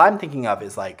I'm thinking of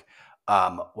is like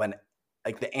when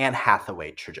like the Anne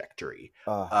Hathaway trajectory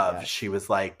Oh, of yes. she was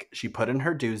like she put in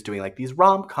her dues doing like these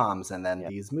rom-coms and then Yeah.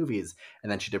 these movies,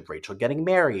 and then she did Rachel Getting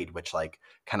Married, which like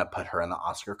kind of put her in the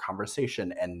Oscar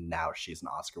conversation, and now she's an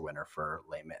Oscar winner for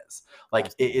Les Mis. Like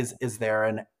Absolutely. is there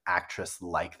an actress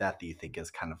like that you think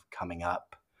is kind of coming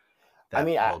up I that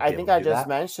mean, will I be able think to I do just that?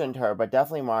 mentioned her, but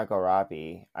definitely Margot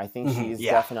Robbie. I think she's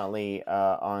Yeah. definitely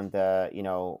on the, you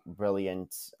know,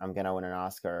 brilliant, I'm gonna win an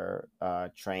Oscar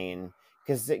train,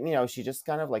 because you know she just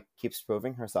kind of like keeps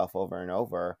proving herself over and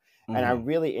over. And I'm Hmm.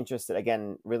 really interested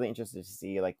to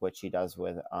see like what she does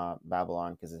with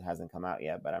Babylon, because it hasn't come out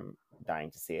yet, but I'm dying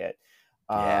to see it.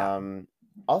 Yeah. Um,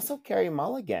 Also, Carrie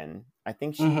Mulligan. I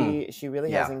think Hmm. she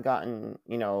really Yeah. hasn't gotten,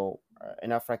 you know,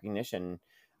 enough recognition.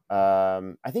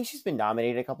 I think she's been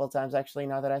nominated a couple of times actually.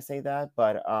 Now that I say that,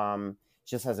 but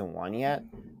she just hasn't won yet.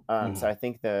 So Hmm. I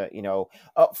think the you know,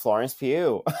 oh, Florence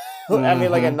Pugh. I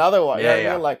mean, like Hmm. another one. You know Yeah, what I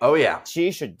yeah. mean? Like Oh yeah.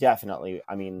 she should definitely.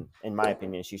 I mean, in my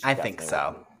opinion, she I should think definitely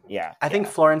so. win. Yeah, I think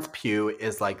yeah, Florence Pugh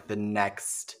is like the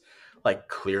next like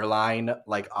clear line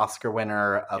like Oscar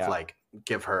winner of yeah, like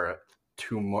give her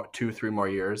 3 more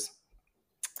years.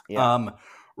 yeah. Um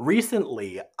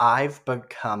Recently I've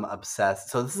become obsessed.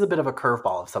 So this is a bit of a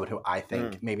curveball of someone who I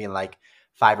think Mm, maybe in like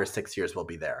 5 or 6 years will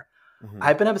be there. mm-hmm,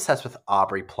 I've been obsessed with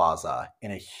Aubrey Plaza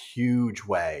in a huge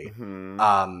way. mm-hmm.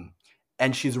 Um,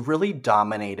 and she's really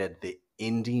dominated the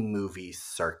indie movie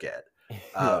circuit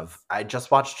Yes. I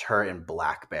just watched her in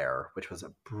Black Bear, which was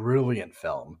a brilliant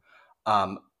film.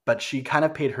 but she kind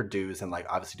of paid her dues and like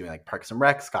obviously doing like Parks and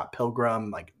Rec, Scott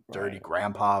Pilgrim, like Dirty Right.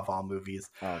 Grandpa of all movies.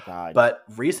 Oh God. But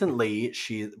recently,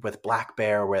 she with Black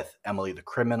Bear, with Emily the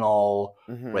Criminal,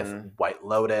 with Mm-hmm. White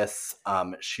Lotus,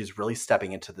 she's really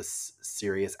stepping into this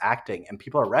serious acting, and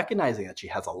people are recognizing that she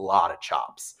has a lot of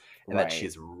chops and that Right.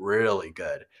 she's really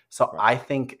good. So Right. I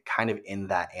think kind of in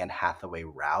that Anne Hathaway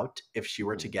route, if she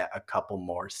were to Mhm. get a couple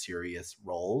more serious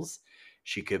roles,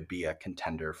 she could be a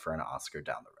contender for an Oscar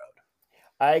down the road.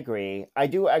 I agree. I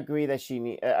do agree that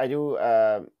I do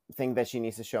think that she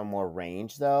needs to show more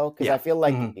range though, because Yeah. I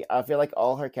feel like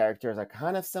all her characters are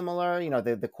kind of similar. You know,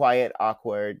 the quiet,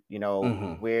 awkward,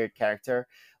 weird character.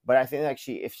 But I think like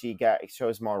if she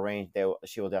shows more range,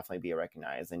 she will definitely be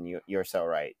recognized. And you're so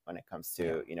right when it comes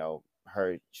to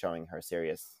her showing her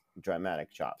serious dramatic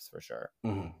chops for sure.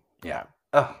 Yeah.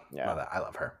 Oh, Yeah. love that. I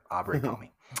love her. Aubrey, call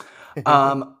me.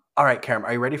 All right, Karam,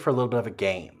 are you ready for a little bit of a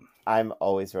game? I'm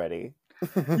always ready.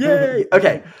 Yay!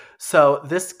 Okay, so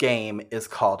this game is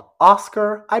called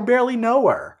Oscar, I Barely Know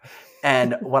Her.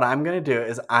 And what I'm going to do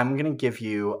is I'm going to give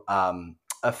you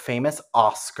a famous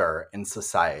Oscar in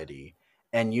society,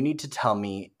 and you need to tell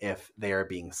me if they are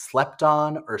being slept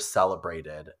on or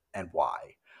celebrated and why.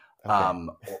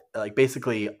 Okay. Like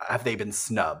basically, have they been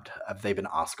snubbed? Have they been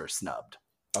Oscar snubbed?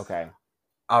 Okay.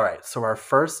 All right, so our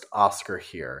first Oscar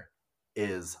here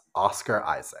is Oscar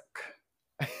Isaac.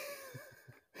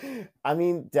 I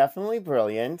mean, definitely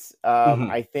brilliant.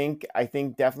 Mhm. I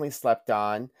think definitely slept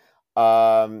on.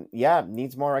 Yeah,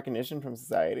 needs more recognition from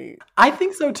society. I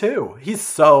think so too. He's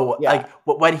so Yeah. like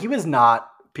when he was not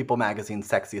People Magazine's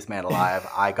sexiest man alive,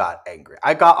 I got angry.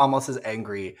 I got almost as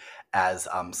angry as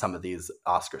some of these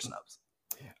Oscar snubs.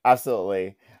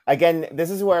 Absolutely. Again,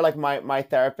 this is where like my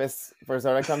therapist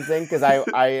persona comes in, because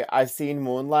I've seen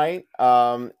Moonlight,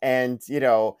 and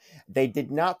they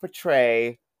did not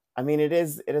portray. I mean, it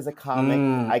is a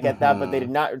comic. I get that, but they did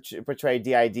not portray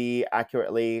DID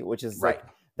accurately, which is Right. like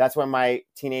that's when my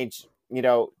teenage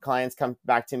clients come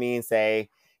back to me and say,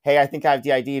 "Hey, I think I have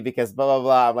DID because blah blah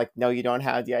blah." I'm like, "No, you don't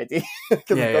have DID,"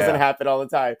 because it doesn't happen all the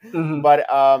time. Mhm. But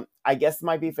I guess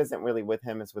my beef isn't really with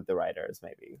him; it's with the writers,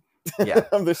 maybe. Yeah.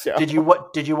 Of the show. Did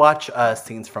you watch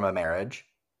Scenes from a Marriage?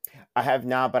 I have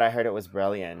not, but I heard it was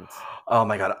brilliant. Oh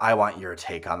my god, I want your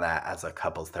take on that as a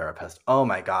couples therapist. Oh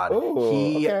my god, Ooh,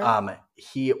 okay.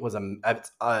 he was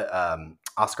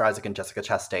Oscar Isaac and Jessica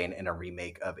Chastain in a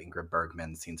remake of Ingrid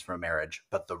Bergman's Scenes from a Marriage,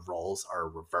 but the roles are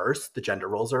reversed. The gender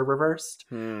roles are reversed.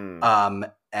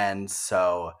 And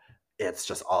so it's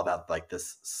just all about like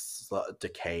this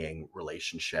decaying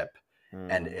relationship,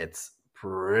 and it's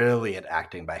brilliant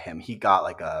acting by him. He got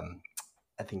like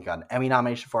I think he got an Emmy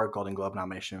nomination for it, Golden Globe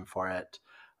nomination for it.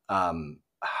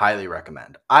 Highly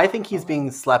recommend. I think he's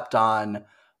being slept on,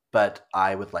 but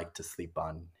I would like to sleep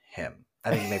on him.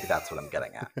 I think maybe that's what I'm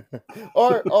getting at.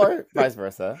 or vice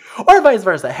versa. Or vice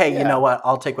versa. Hey, you Yeah. know what?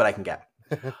 I'll take what I can get.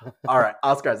 All right,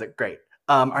 Oscar Isaac, great.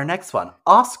 Our next one,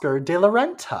 Oscar de la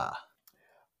Renta.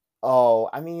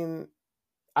 Oh, I mean,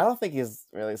 I don't think he's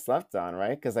really slept on,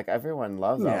 right? Because like everyone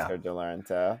loves Yeah. Oscar de la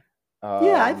Renta.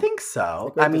 Yeah, I think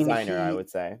so. He's a great designer, I would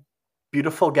say.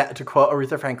 Beautiful, to quote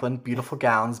Aretha Franklin, beautiful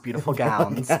gowns, beautiful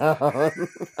gowns.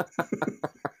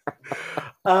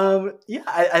 Yeah,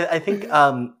 I think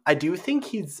I do think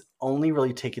he's only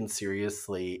really taken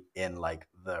seriously in like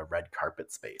the red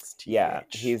carpet space. TBH. Yeah,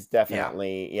 he's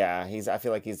definitely I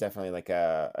feel like he's definitely like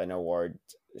an award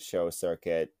show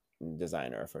circuit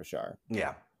designer for sure.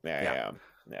 Yeah. Yeah.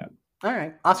 All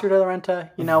right, Oscar de la Renta,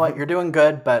 you know what? You're doing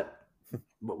good, but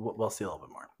we'll see a little bit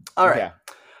more. All right. Yeah.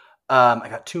 I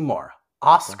got two more.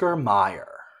 Oscar Mayer.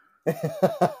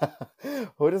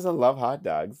 Who doesn't love hot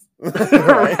dogs?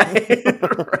 Right.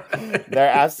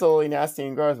 They're absolutely nasty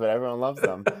and gross, but everyone loves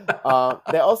them.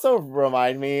 They also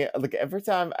remind me, like every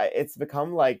time it's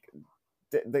become like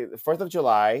the 4th of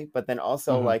July, but then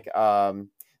also like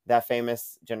that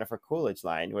famous Jennifer Coolidge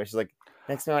line where she's like,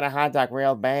 "Makes me want a hot dog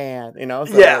real bad,"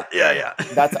 So yeah.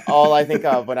 That's all I think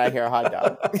of when I hear hot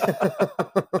dog.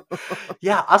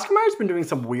 Yeah, Oscar Mayer's been doing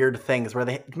some weird things where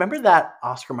remember that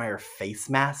Oscar Mayer face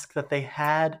mask that they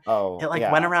had? Oh, it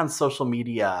like went around social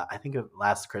media, I think of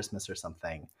last Christmas or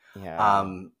something. Yeah.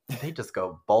 They just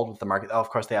go bold with the market. Oh, of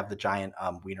course they have the giant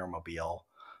Wienermobile.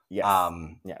 Yes.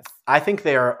 Yes. I think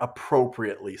they are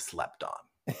appropriately slept on.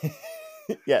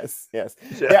 Yes. Yeah,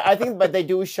 I think, but they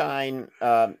do shine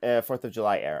 4th of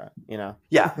July era,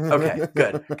 Yeah. Okay.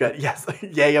 Good. Yes.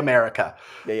 Yay, America.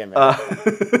 Yay,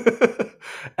 America.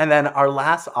 And then our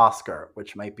last Oscar,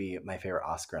 which might be my favorite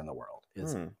Oscar in the world,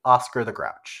 is Oscar the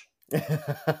Grouch.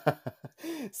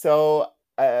 So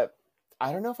I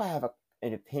don't know if I have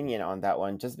an opinion on that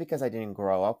one just because I didn't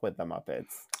grow up with the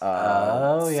Muppets.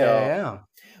 Yeah.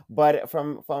 But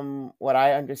from what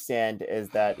I understand is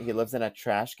that he lives in a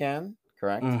trash can,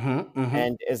 correct?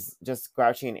 And is just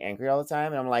grouchy and angry all the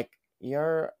time. And I'm like,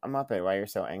 you're a Muppet. Why you're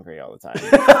so angry all the time?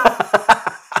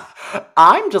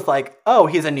 I'm just like, oh,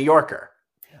 he's a New Yorker.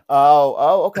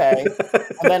 Oh, okay.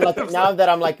 And then like now that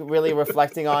I'm like really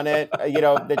reflecting on it,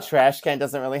 the trash can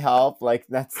doesn't really help. Like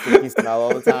that sticky smell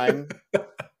all the time.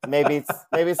 Maybe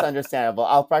it's understandable.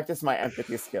 I'll practice my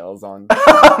empathy skills on.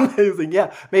 Amazing,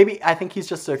 yeah. Maybe I think he's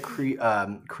just a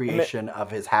creation of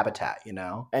his habitat,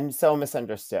 and so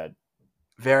misunderstood.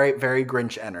 Very, very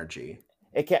Grinch energy.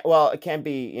 It can't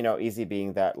be easy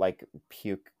being that like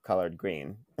puke colored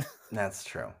green. That's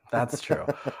true.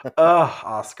 Oh,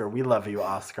 Oscar, we love you,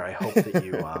 Oscar. I hope that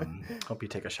you hope you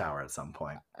take a shower at some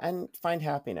point and find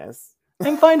happiness.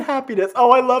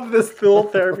 Oh, I love this full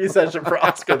therapy session for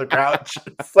Oscar the Grouch.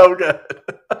 It's so good.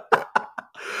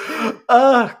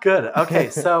 Oh, good. Okay,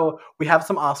 so we have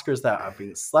some Oscars that are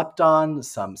being slept on,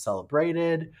 some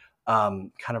celebrated,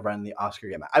 kind of running the Oscar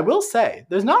gamut. I will say,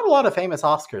 there's not a lot of famous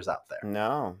Oscars out there.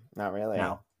 No, not really.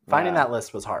 No. Finding that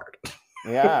list was hard.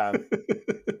 Yeah.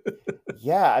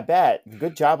 Yeah, I bet.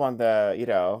 Good job on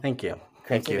the, Thank you.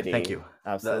 Creativity. Thank you.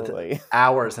 Absolutely. The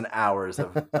hours and hours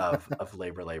of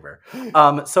labor.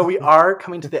 So we are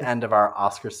coming to the end of our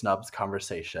Oscar snubs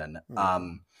conversation.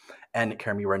 And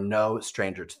Karam, you are no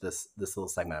stranger to this little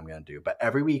segment I'm going to do. But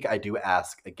every week I do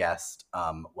ask a guest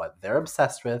what they're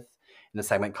obsessed with in a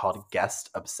segment called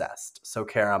Guest Obsessed. So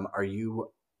Karam, are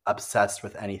you obsessed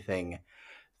with anything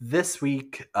this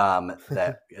week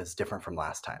that is different from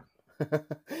last time?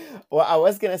 Well, I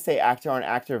was gonna say actor on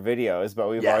actor videos, but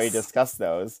we've already discussed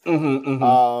those.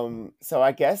 So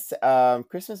I guess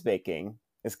Christmas baking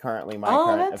is currently my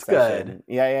current obsession. Good.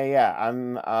 Yeah.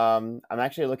 I'm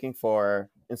actually looking for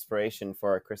inspiration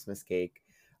for a Christmas cake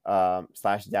 /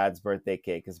 dad's birthday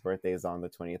cake. His birthday is on the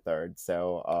 23rd,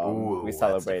 so we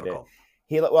celebrated.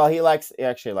 He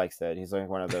actually likes it. He's like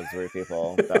one of those weird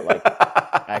people that like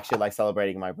actually like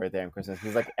celebrating my birthday on Christmas.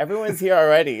 He's like, everyone's here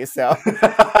already, so.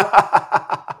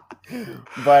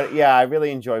 But yeah, I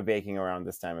really enjoy baking around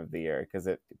this time of the year because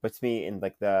it puts me in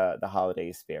like the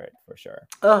holiday spirit for sure.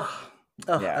 Oh,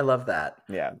 yeah. I love that.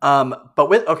 Yeah.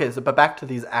 But back to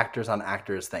these actors on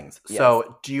actors things. Yes.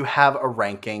 So do you have a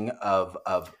ranking of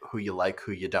who you like,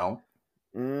 who you don't?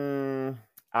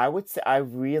 I would say I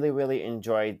really, really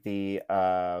enjoyed the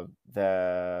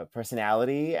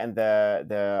personality and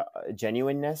the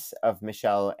genuineness of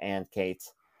Michelle and Kate,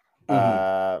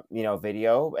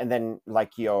 video. And then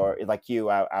like you,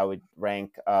 I would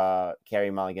rank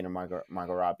Carey Mulligan and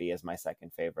Margot Robbie as my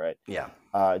second favorite. Yeah.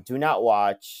 Do not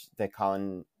watch the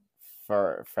Colin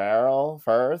Firth,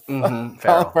 and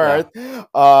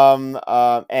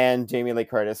Jamie Lee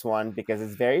Curtis one because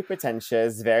it's very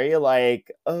pretentious, very like,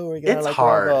 oh, we're gonna like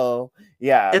hard. Rebel.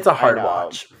 Yeah, it's a hard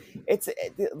watch. It's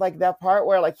like that part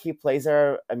where like he plays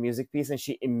her a music piece and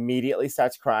she immediately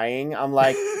starts crying. I'm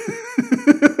like,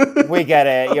 we get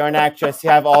it. You're an actress.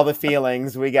 You have all the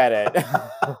feelings. We get it.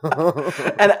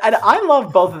 and I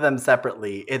love both of them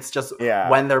separately. It's just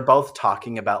when they're both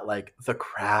talking about like the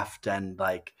craft and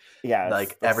like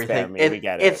everything. We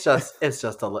get it. It's a lot. It's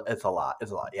a lot.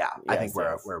 Yeah, yes, I think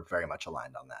we're very much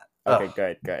aligned on that.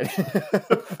 Okay, good.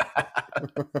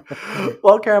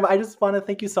 Well, Karam, I just want to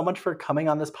thank you so much for coming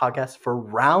on this podcast for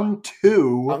round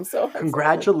 2. I'm so excited.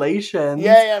 Congratulations.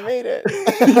 Yay, I made it.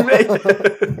 You made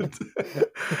it.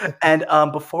 And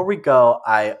before we go,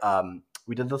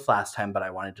 we did this last time, but I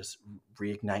want to just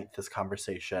reignite this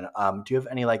conversation. Do you have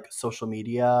any like social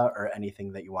media or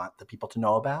anything that you want the people to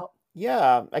know about?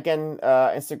 Yeah, again,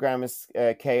 Instagram is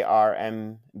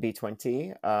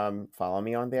KRMB20. Follow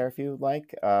me on there if you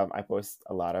like. I post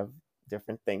a lot of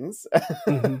different things.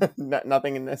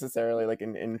 Nothing necessarily like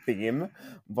in theme,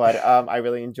 but I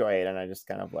really enjoy it and I just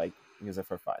kind of like use it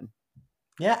for fun.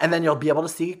 Yeah, and then you'll be able to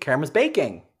see Karam's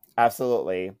baking.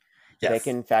 Absolutely. Yes.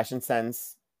 Baking, fashion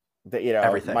sense.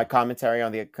 Everything. My commentary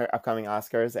on the upcoming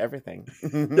Oscars, everything.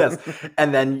 Yes,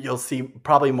 and then you'll see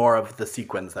probably more of the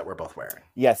sequins that we're both wearing.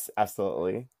 Yes,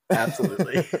 absolutely. We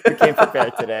came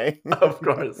prepared today. Of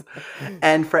course.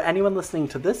 And for anyone listening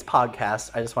to this podcast,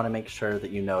 I just want to make sure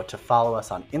that you know to follow us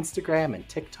on Instagram and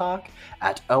TikTok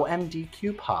at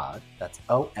OMDQPod. That's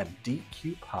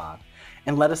OMDQPod.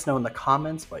 And let us know in the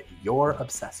comments what you're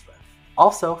obsessed with.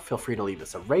 Also, feel free to leave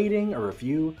us a rating or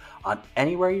review on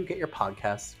anywhere you get your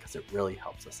podcasts because it really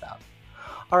helps us out.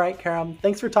 All right, Karam,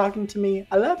 thanks for talking to me.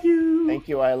 I love you. Thank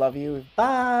you. I love you.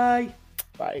 Bye.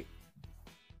 Bye.